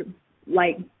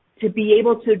to be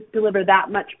able to deliver that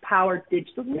much power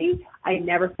digitally, I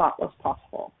never thought was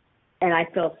possible. And I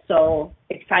feel so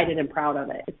excited and proud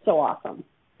of it. It's so awesome.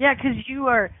 Yeah, because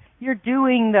you're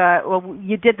doing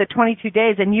you did the 22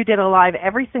 days, and you did a live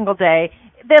every single day.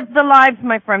 The lives,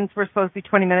 my friends, were supposed to be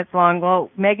 20 minutes long.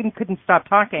 Well, Megan couldn't stop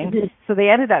talking, so they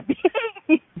ended up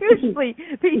being usually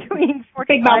between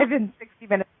 45 and 60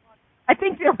 minutes. I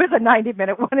think there was a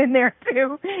 90-minute one in there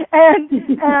too,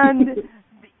 and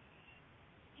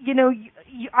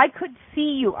I could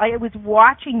see you. I was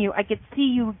watching you. I could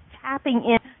see you tapping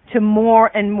into more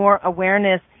and more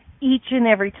awareness each and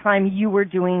every time you were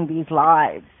doing these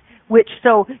lives.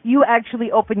 So you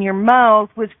actually opened your mouth,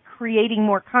 was creating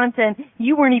more content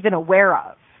you weren't even aware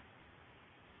of.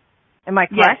 Am I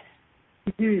correct?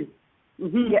 Yes. Mm-hmm.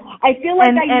 Mm-hmm. Yeah. I feel like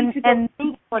I need to go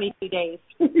through 22 days.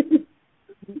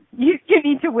 You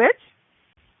need to which?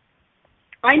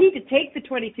 I need to take the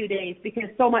 22 days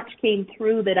because so much came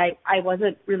through that I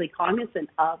wasn't really cognizant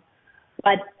of.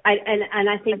 But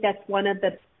I think that's one of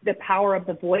the power of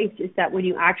the voice, is that when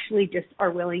you actually just are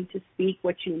willing to speak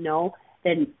what you know,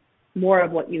 then more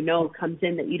of what you know comes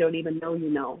in that you don't even know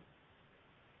you know.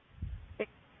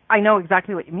 I know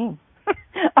exactly what you mean.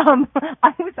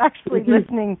 I was actually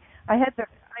listening. I had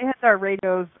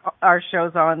our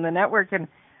shows on the network, and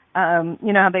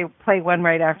how they play one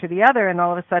right after the other, and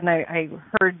all of a sudden I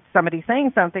heard somebody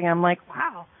saying something. I'm like,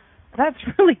 wow, that's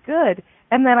really good.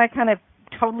 And then I kind of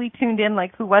totally tuned in,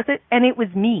 like, who was it? And it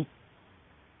was me.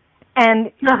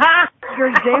 And your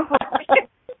example,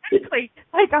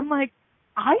 I'm like,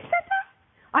 I said that?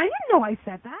 I didn't know I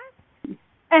said that.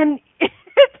 And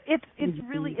it's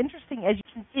really interesting as you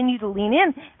continue to lean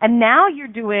in. And now you're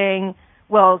doing,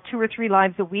 2 or 3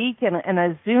 lives a week and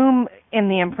a Zoom in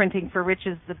the Imprinting for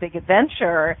Riches, the Big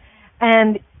Adventure.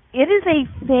 And it is a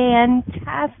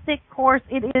fantastic course.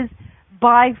 It is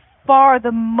by far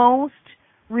the most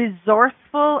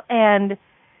resourceful and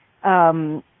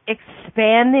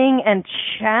expanding and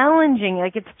challenging.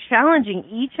 Like, it's challenging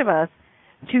each of us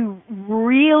to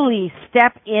really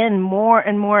step in more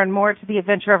and more and more to the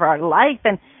adventure of our life.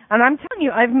 And I'm telling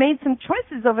you, I've made some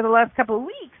choices over the last couple of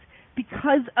weeks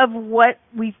because of what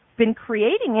we've been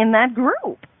creating in that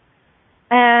group.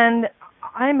 And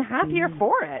I'm happier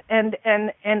for it. And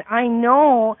I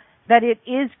know that it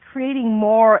is creating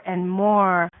more and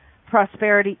more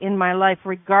prosperity in my life,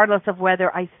 regardless of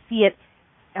whether I see it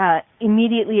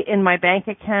immediately in my bank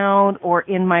account or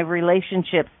in my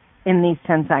relationships in these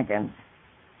 10 seconds.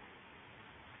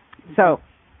 So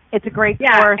it's a great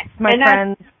course, my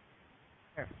friends.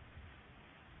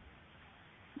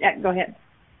 Yeah, go ahead.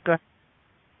 Go ahead.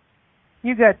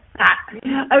 You good?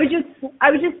 I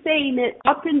was just saying that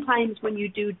oftentimes when you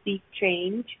do deep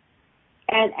change,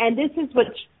 and this is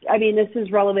this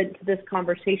is relevant to this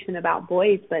conversation about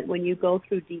voice, but when you go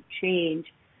through deep change,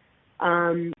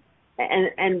 and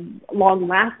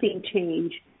long-lasting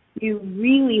change, you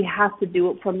really have to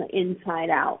do it from the inside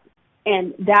out.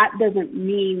 And that doesn't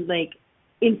mean like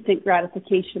instant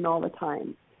gratification all the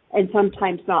time, and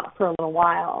sometimes not for a little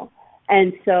while.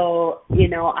 And so,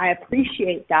 I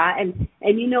appreciate that.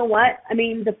 And you know what? I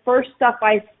mean, the first stuff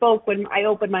I spoke when I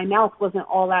opened my mouth wasn't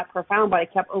all that profound, but I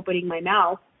kept opening my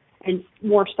mouth and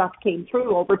more stuff came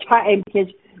through over time because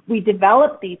we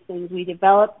developed these things. We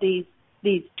developed these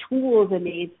tools and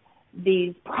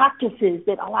these practices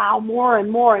that allow more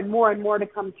and more and more and more to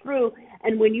come through.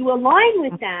 And when you align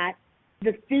with that,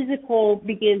 the physical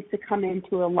begins to come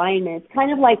into alignment. It's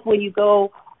kind of like when you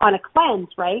go on a cleanse,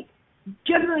 right?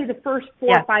 Generally, the first 4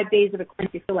 or 5 days of a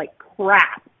cleanse, you feel like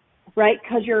crap, right?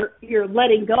 Because you're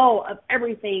letting go of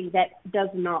everything that does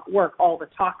not work, all the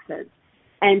toxins,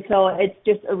 and so it's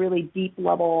just a really deep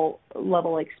level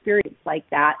experience like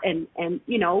that. And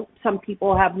some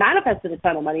people have manifested a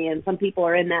ton of money, and some people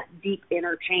are in that deep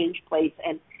interchange place,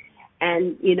 and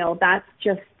that's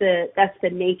just that's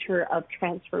the nature of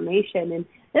transformation, and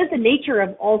that's the nature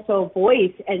of also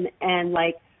voice, and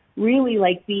like really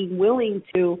like being willing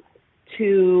to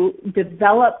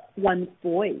develop one's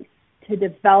voice, to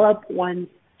develop one's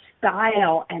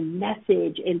style and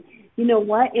message. And you know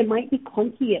what? It might be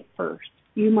clunky at first.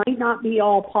 You might not be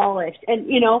all polished. And,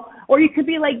 or you could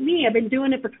be like me. I've been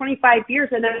doing it for 25 years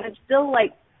and I'm still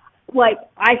like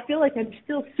I feel like I'm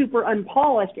still super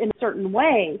unpolished in a certain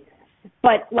way.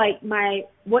 But like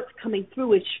what's coming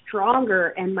through is stronger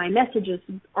and my messages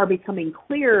are becoming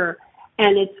clearer.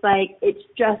 And it's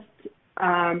just,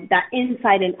 that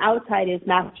inside and outside is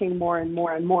matching more and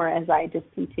more and more as I just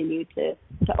continue to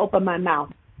open my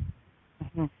mouth.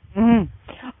 Mm-hmm.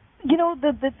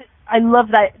 Mm-hmm. I love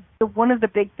that. One of the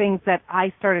big things that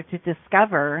I started to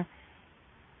discover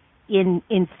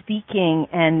in speaking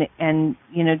and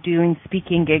doing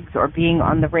speaking gigs or being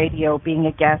on the radio, being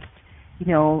a guest,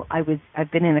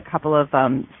 I've been in a couple of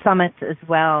summits as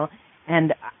well.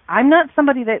 And I'm not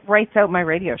somebody that writes out my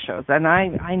radio shows, and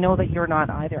I know that you're not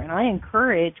either. And I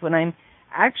encourage, when I'm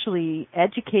actually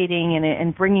educating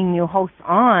and bringing new hosts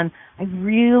on, I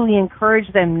really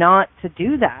encourage them not to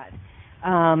do that.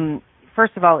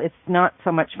 First of all, it's not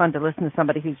so much fun to listen to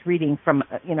somebody who's reading from,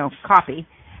 copy.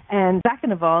 And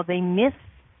second of all, they miss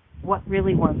what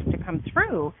really wants to come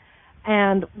through.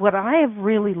 And what I have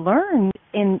really learned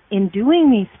in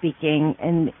doing these speaking,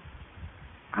 and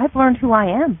I've learned who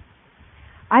I am.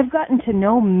 I've gotten to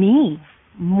know me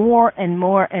more and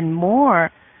more and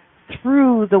more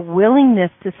through the willingness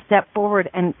to step forward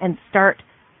and start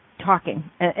talking.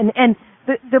 And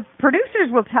the producers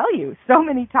will tell you so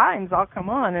many times I'll come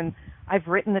on and I've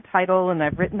written the title and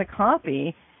I've written the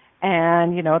copy,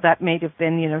 and that may have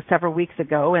been several weeks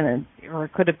ago, or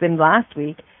it could have been last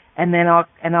week, and then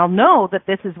I'll know that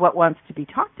this is what wants to be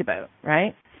talked about,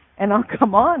 right? And I'll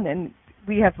come on and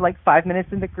we have like 5 minutes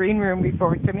in the green room before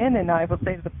we come in, and I will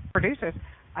say to the producers,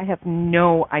 I have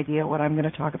no idea what I'm going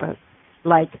to talk about.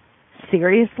 Like,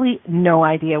 seriously, no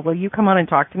idea. Will you come on and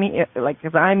talk to me?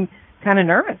 Because I'm kind of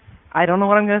nervous. I don't know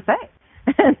what I'm going to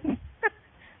say.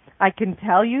 I can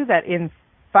tell you that in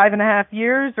 5.5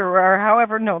 years or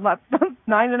however, no,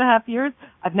 9.5 years,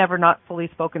 I've never not fully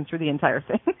spoken through the entire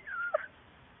thing.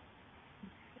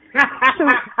 So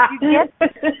you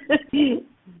get,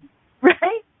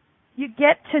 right? You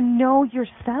get to know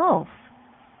yourself,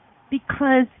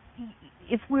 because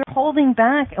if we're holding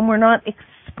back and we're not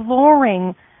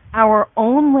exploring our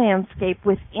own landscape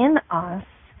within us,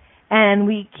 and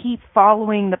we keep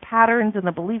following the patterns and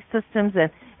the belief systems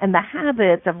and the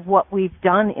habits of what we've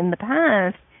done in the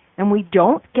past, and we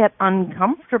don't get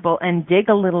uncomfortable and dig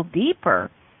a little deeper,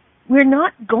 we're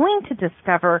not going to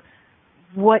discover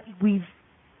what we've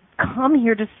come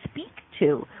here to speak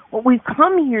to, what we've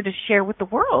come here to share with the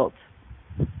world.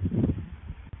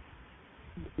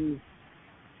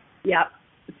 Yeah.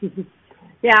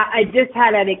 Yeah, I just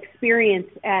had an experience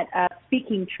at a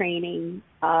speaking training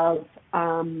of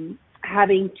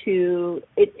having to,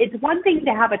 it's one thing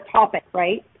to have a topic,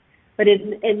 right? But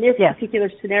in this particular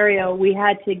scenario, we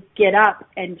had to get up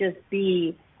and just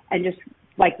be, and just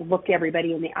like look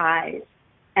everybody in the eyes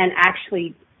and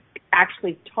actually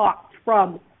talk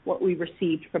from what we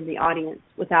received from the audience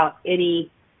without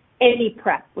any any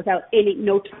prep, without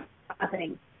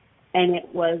nothing. And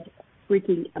it was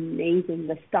freaking amazing,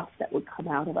 the stuff that would come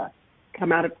out of us,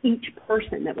 come out of each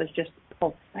person, that was just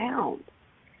profound.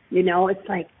 You know, it's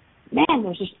like, man,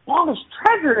 there's just all this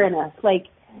treasure in us. Like,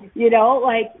 you know,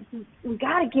 like, we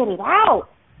got to get it out,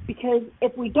 because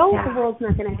if we don't, the world's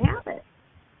not going to have it.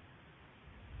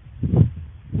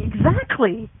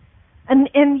 Exactly. And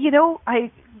you know,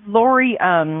 Lori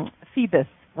Phoebus,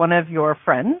 one of your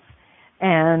friends,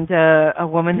 and a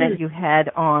woman that you had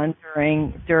on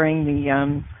during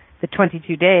the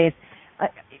 22 days.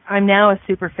 I'm now a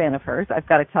super fan of hers. I've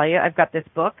got to tell you, I've got this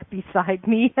book beside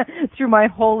me through my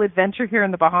whole adventure here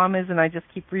in the Bahamas, and I just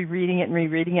keep rereading it and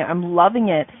rereading it. I'm loving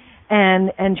it,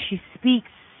 and she speaks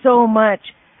so much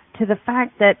to the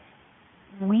fact that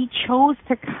we chose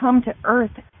to come to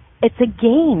Earth. It's a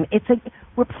game.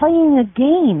 We're playing a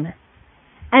game,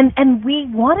 and we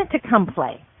wanted to come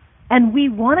play, and we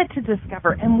wanted to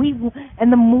discover,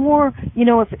 and the more, you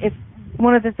know, if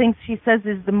one of the things she says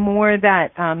is the more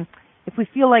that if we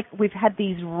feel like we've had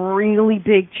these really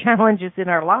big challenges in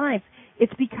our lives,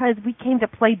 it's because we came to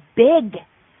play big,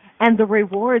 and the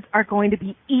rewards are going to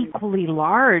be equally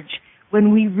large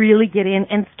when we really get in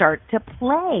and start to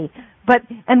play.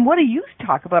 And what you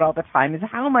talk about all the time is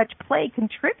how much play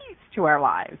contributes to our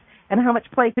lives and how much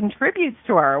play contributes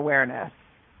to our awareness.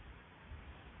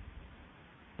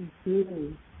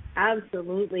 Mm-hmm.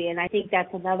 Absolutely. And I think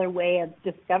that's another way of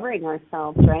discovering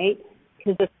ourselves, right?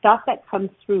 Because the stuff that comes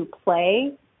through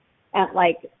play, and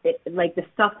like the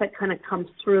stuff that kind of comes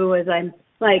through as I'm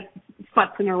like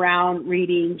futzing around,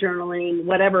 reading, journaling,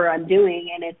 whatever I'm doing,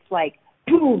 and it's like,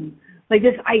 boom, like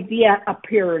this idea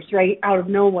appears right out of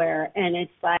nowhere. And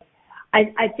it's like,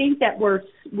 I think that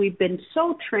we've been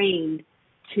so trained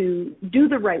to do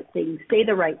the right thing, say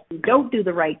the right thing, don't do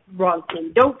the wrong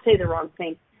thing, don't say the wrong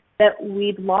thing, that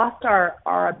we've lost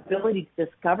our ability to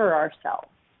discover ourselves,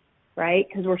 right?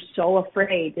 Because we're so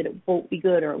afraid that it won't be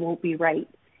good or it won't be right.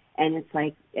 And it's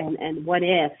like, and what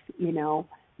if, you know,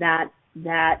 that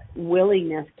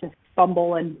willingness to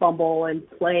fumble and bumble and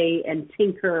play and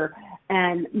tinker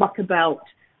and muck about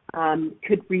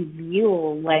could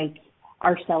reveal like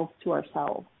ourselves to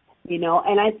ourselves, you know.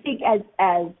 And I think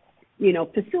as you know,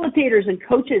 facilitators and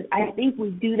coaches, I think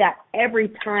we do that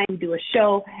every time we do a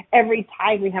show, every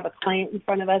time we have a client in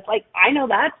front of us. Like, I know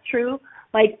that's true.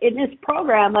 Like, in this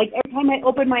program, like, every time I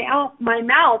open my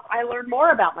mouth, I learn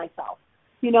more about myself.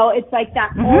 You know, it's like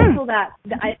that. Mm-hmm. Also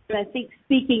I think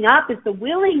speaking up is the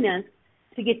willingness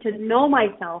to get to know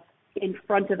myself in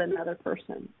front of another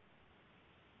person.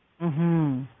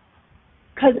 Mm-hmm.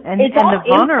 Because it's all the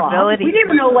vulnerability. We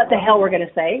never know what the hell we're going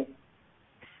to say.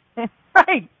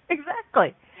 Right,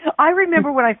 exactly. I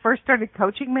remember when I first started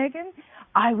coaching, Megan,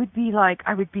 I would be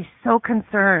so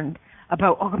concerned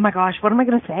about, oh my gosh, what am I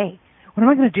going to say? What am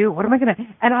I going to do?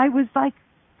 And I was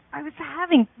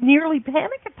having nearly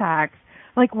panic attacks.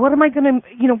 Like, what am I going to,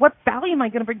 you know, what value am I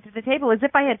going to bring to the table? As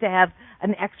if I had to have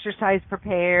an exercise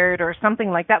prepared or something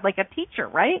like that, like a teacher,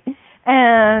 right?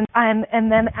 And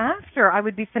then after I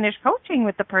would be finished coaching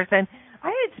with the person, I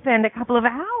would spend a couple of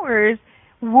hours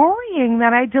worrying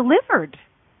that I delivered.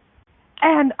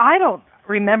 And I don't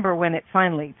remember when it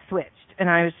finally switched. And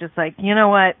I was just like, you know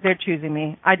what? They're choosing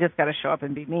me. I just got to show up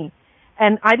and be me.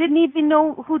 And I didn't even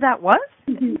know who that was,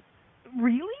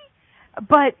 really.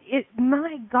 But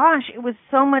my gosh, it was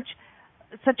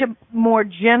such a more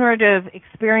generative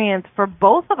experience for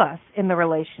both of us in the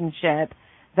relationship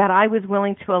that I was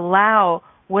willing to allow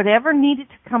whatever needed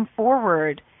to come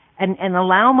forward and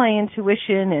allow my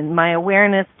intuition and my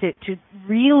awareness to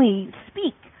really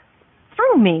speak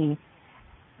through me.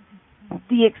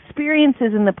 The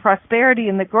experiences and the prosperity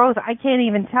and the growth, I can't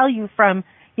even tell you from,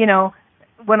 you know,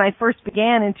 when I first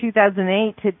began in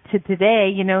 2008 to today,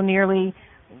 you know, nearly,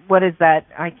 what is that?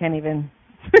 I can't even,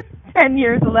 10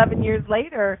 years, 11 years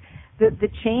later, the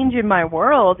change in my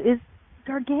world is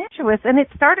gargantuous. And it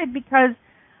started because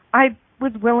I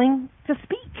was willing to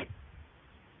speak.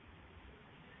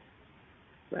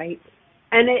 Right.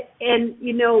 And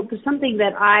you know, something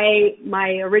that my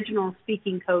original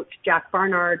speaking coach, Jack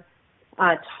Barnard,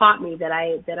 taught me that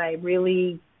I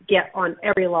really get on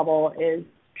every level is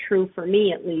true for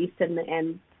me at least,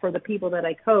 and for the people that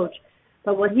I coach.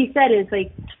 But what he said is,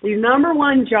 like, your number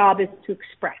one job is to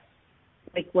express,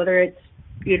 like, whether it's,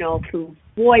 you know, through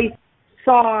voice,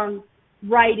 song,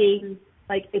 writing,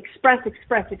 like, express,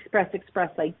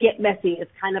 like, get messy.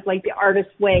 It's kind of like the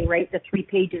artist's way, right? The 3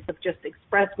 pages of just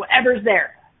express whatever's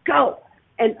there. Go.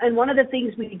 And one of the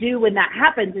things we do when that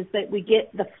happens is that we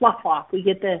get the fluff off. We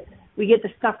get the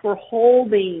stuff we're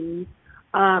holding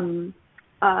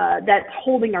that's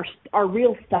holding our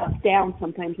real stuff down.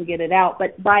 Sometimes we get it out,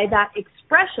 but by that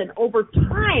expression, over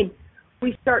time,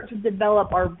 we start to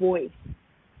develop our voice.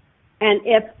 And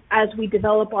as we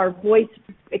develop our voice,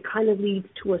 it kind of leads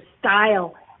to a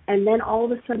style. And then all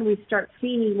of a sudden we start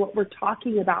seeing what we're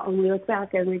talking about, and we look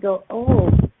back and we go, oh,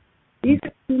 these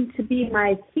seem to be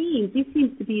my themes. These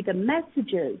seem to be the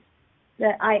messages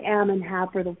that I am and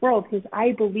have for the world, because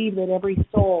I believe that every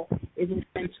soul is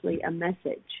essentially a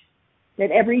message,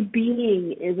 that every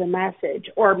being is a message,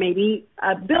 or maybe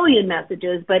a billion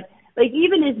messages. But like,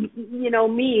 even as,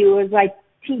 me, who is like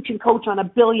teach and coach on a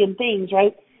billion things,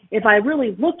 right? If I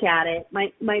really look at it,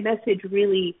 my message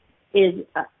really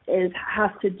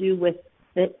has to do with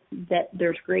that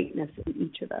there's greatness in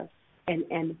each of us,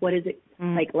 and what is it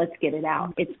like? Let's get it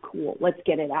out. It's cool. Let's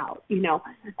get it out.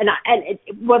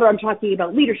 Whether I'm talking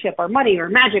about leadership or money or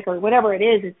magic or whatever it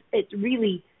is, it's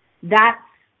really that's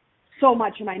so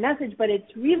much of my message. But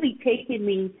it's really taken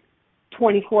me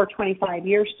 24, 25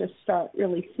 years to start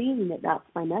really seeing that that's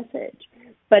my message.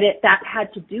 But that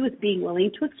had to do with being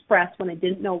willing to express when I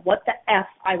didn't know what the F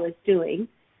I was doing,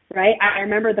 right? I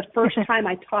remember the first time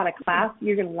I taught a class,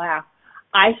 you're going to laugh.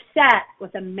 I sat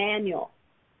with a manual,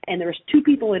 and there was 2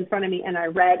 people in front of me, and I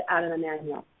read out of the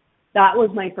manual. That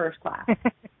was my first class.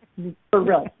 For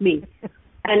real, me.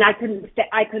 And I couldn't stand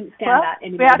that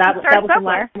anymore. That was the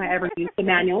last time I ever used the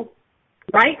manual.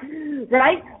 Right?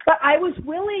 But I was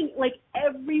willing, like,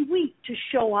 every week to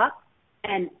show up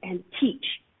and teach.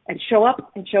 And show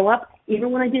up,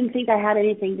 even when I didn't think I had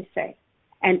anything to say.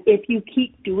 And if you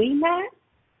keep doing that,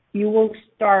 you will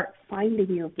start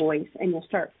finding your voice, and you'll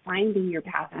start finding your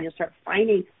path, and you'll start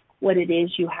finding what it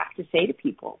is you have to say to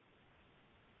people.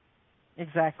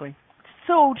 Exactly.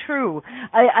 So true.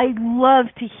 I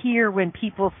love to hear when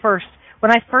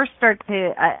I first start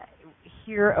to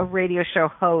hear a radio show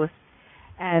host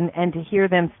and to hear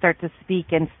them start to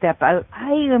speak and step out,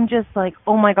 I am just like,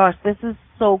 oh my gosh, this is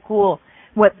so cool.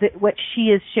 What she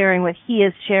is sharing, what he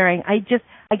is sharing. I get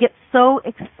so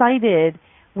excited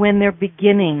when they're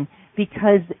beginning,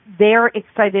 because they're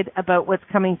excited about what's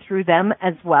coming through them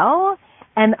as well.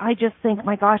 And I just think,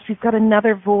 my gosh, we've got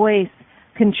another voice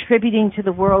contributing to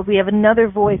the world. We have another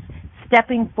voice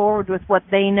stepping forward with what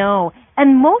they know.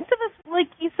 And most of us, like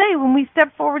you say, when we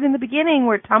step forward in the beginning,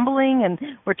 we're tumbling and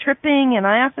we're tripping. And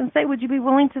I often say, would you be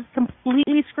willing to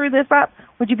completely screw this up?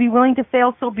 Would you be willing to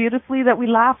fail so beautifully that we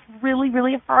laugh really,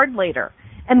 really hard later?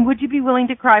 And would you be willing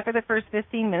to cry for the first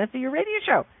 15 minutes of your radio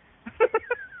show?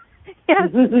 Yes,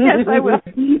 I will.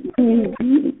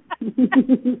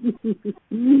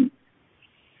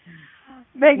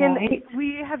 Megan,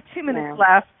 we have 2 minutes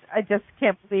left. I just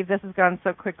can't believe this has gone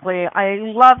so quickly. I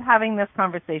love having this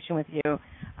conversation with you.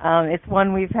 It's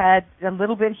one we've had a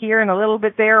little bit here and a little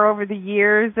bit there over the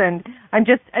years, and I'm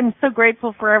so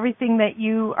grateful for everything that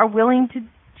you are willing to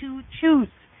choose,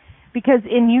 because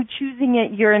in you choosing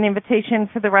it, you're an invitation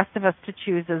for the rest of us to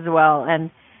choose as well.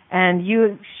 And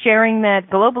you sharing that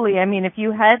globally, I mean, if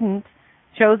you hadn't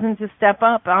chosen to step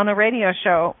up on a radio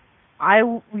show,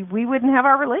 we wouldn't have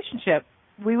our relationship.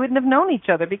 We wouldn't have known each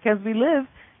other, because we live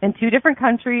in 2 different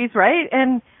countries, right?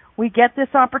 And we get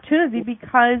this opportunity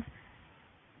because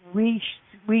we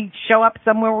show up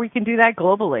somewhere where we can do that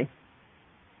globally.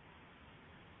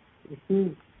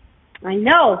 Mm-hmm. I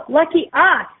know. Lucky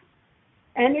us.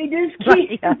 And we just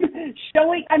keep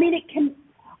showing. I mean,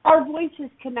 our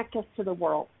voices connect us to the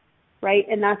world, right?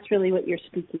 And that's really what you're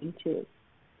speaking to.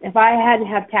 If I hadn't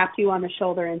have tapped you on the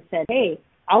shoulder and said, hey,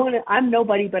 I'm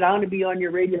nobody, but I want to be on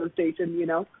your radio station,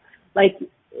 like,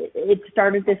 it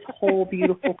started this whole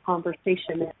beautiful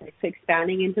conversation that's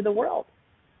expanding into the world.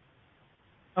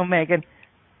 Oh, Megan,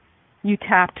 you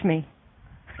tapped me.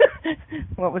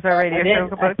 What was our radio show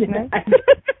about tonight?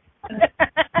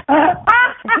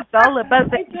 It's all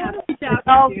about the tap. It's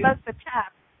all about the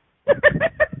tap.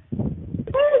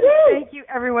 Thank you,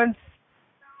 everyone,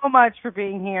 so much for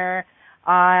being here.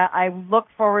 I look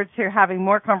forward to having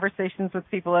more conversations with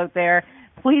people out there.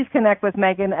 Please connect with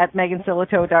Megan at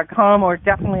megansillitoe.com, or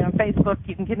definitely on Facebook.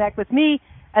 You can connect with me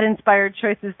at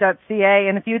inspiredchoices.ca.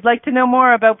 And if you'd like to know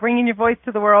more about bringing your voice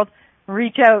to the world,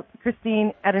 reach out,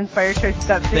 Christine at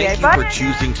inspiredchoices.ca. Thank you for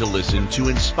choosing to listen to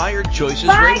Inspired Choices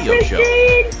Radio Show.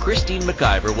 Christine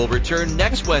McIver will return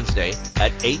next Wednesday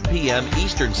at 8 p.m.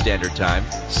 Eastern Standard Time,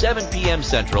 7 p.m.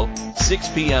 Central, 6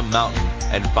 p.m. Mountain,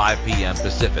 and 5 p.m.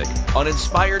 Pacific on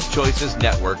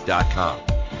InspiredChoicesNetwork.com.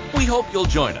 We hope you'll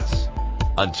join us.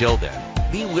 Until then,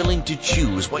 be willing to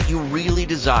choose what you really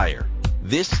desire.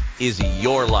 This is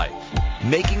your life,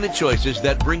 making the choices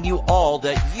that bring you all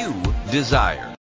that you desire.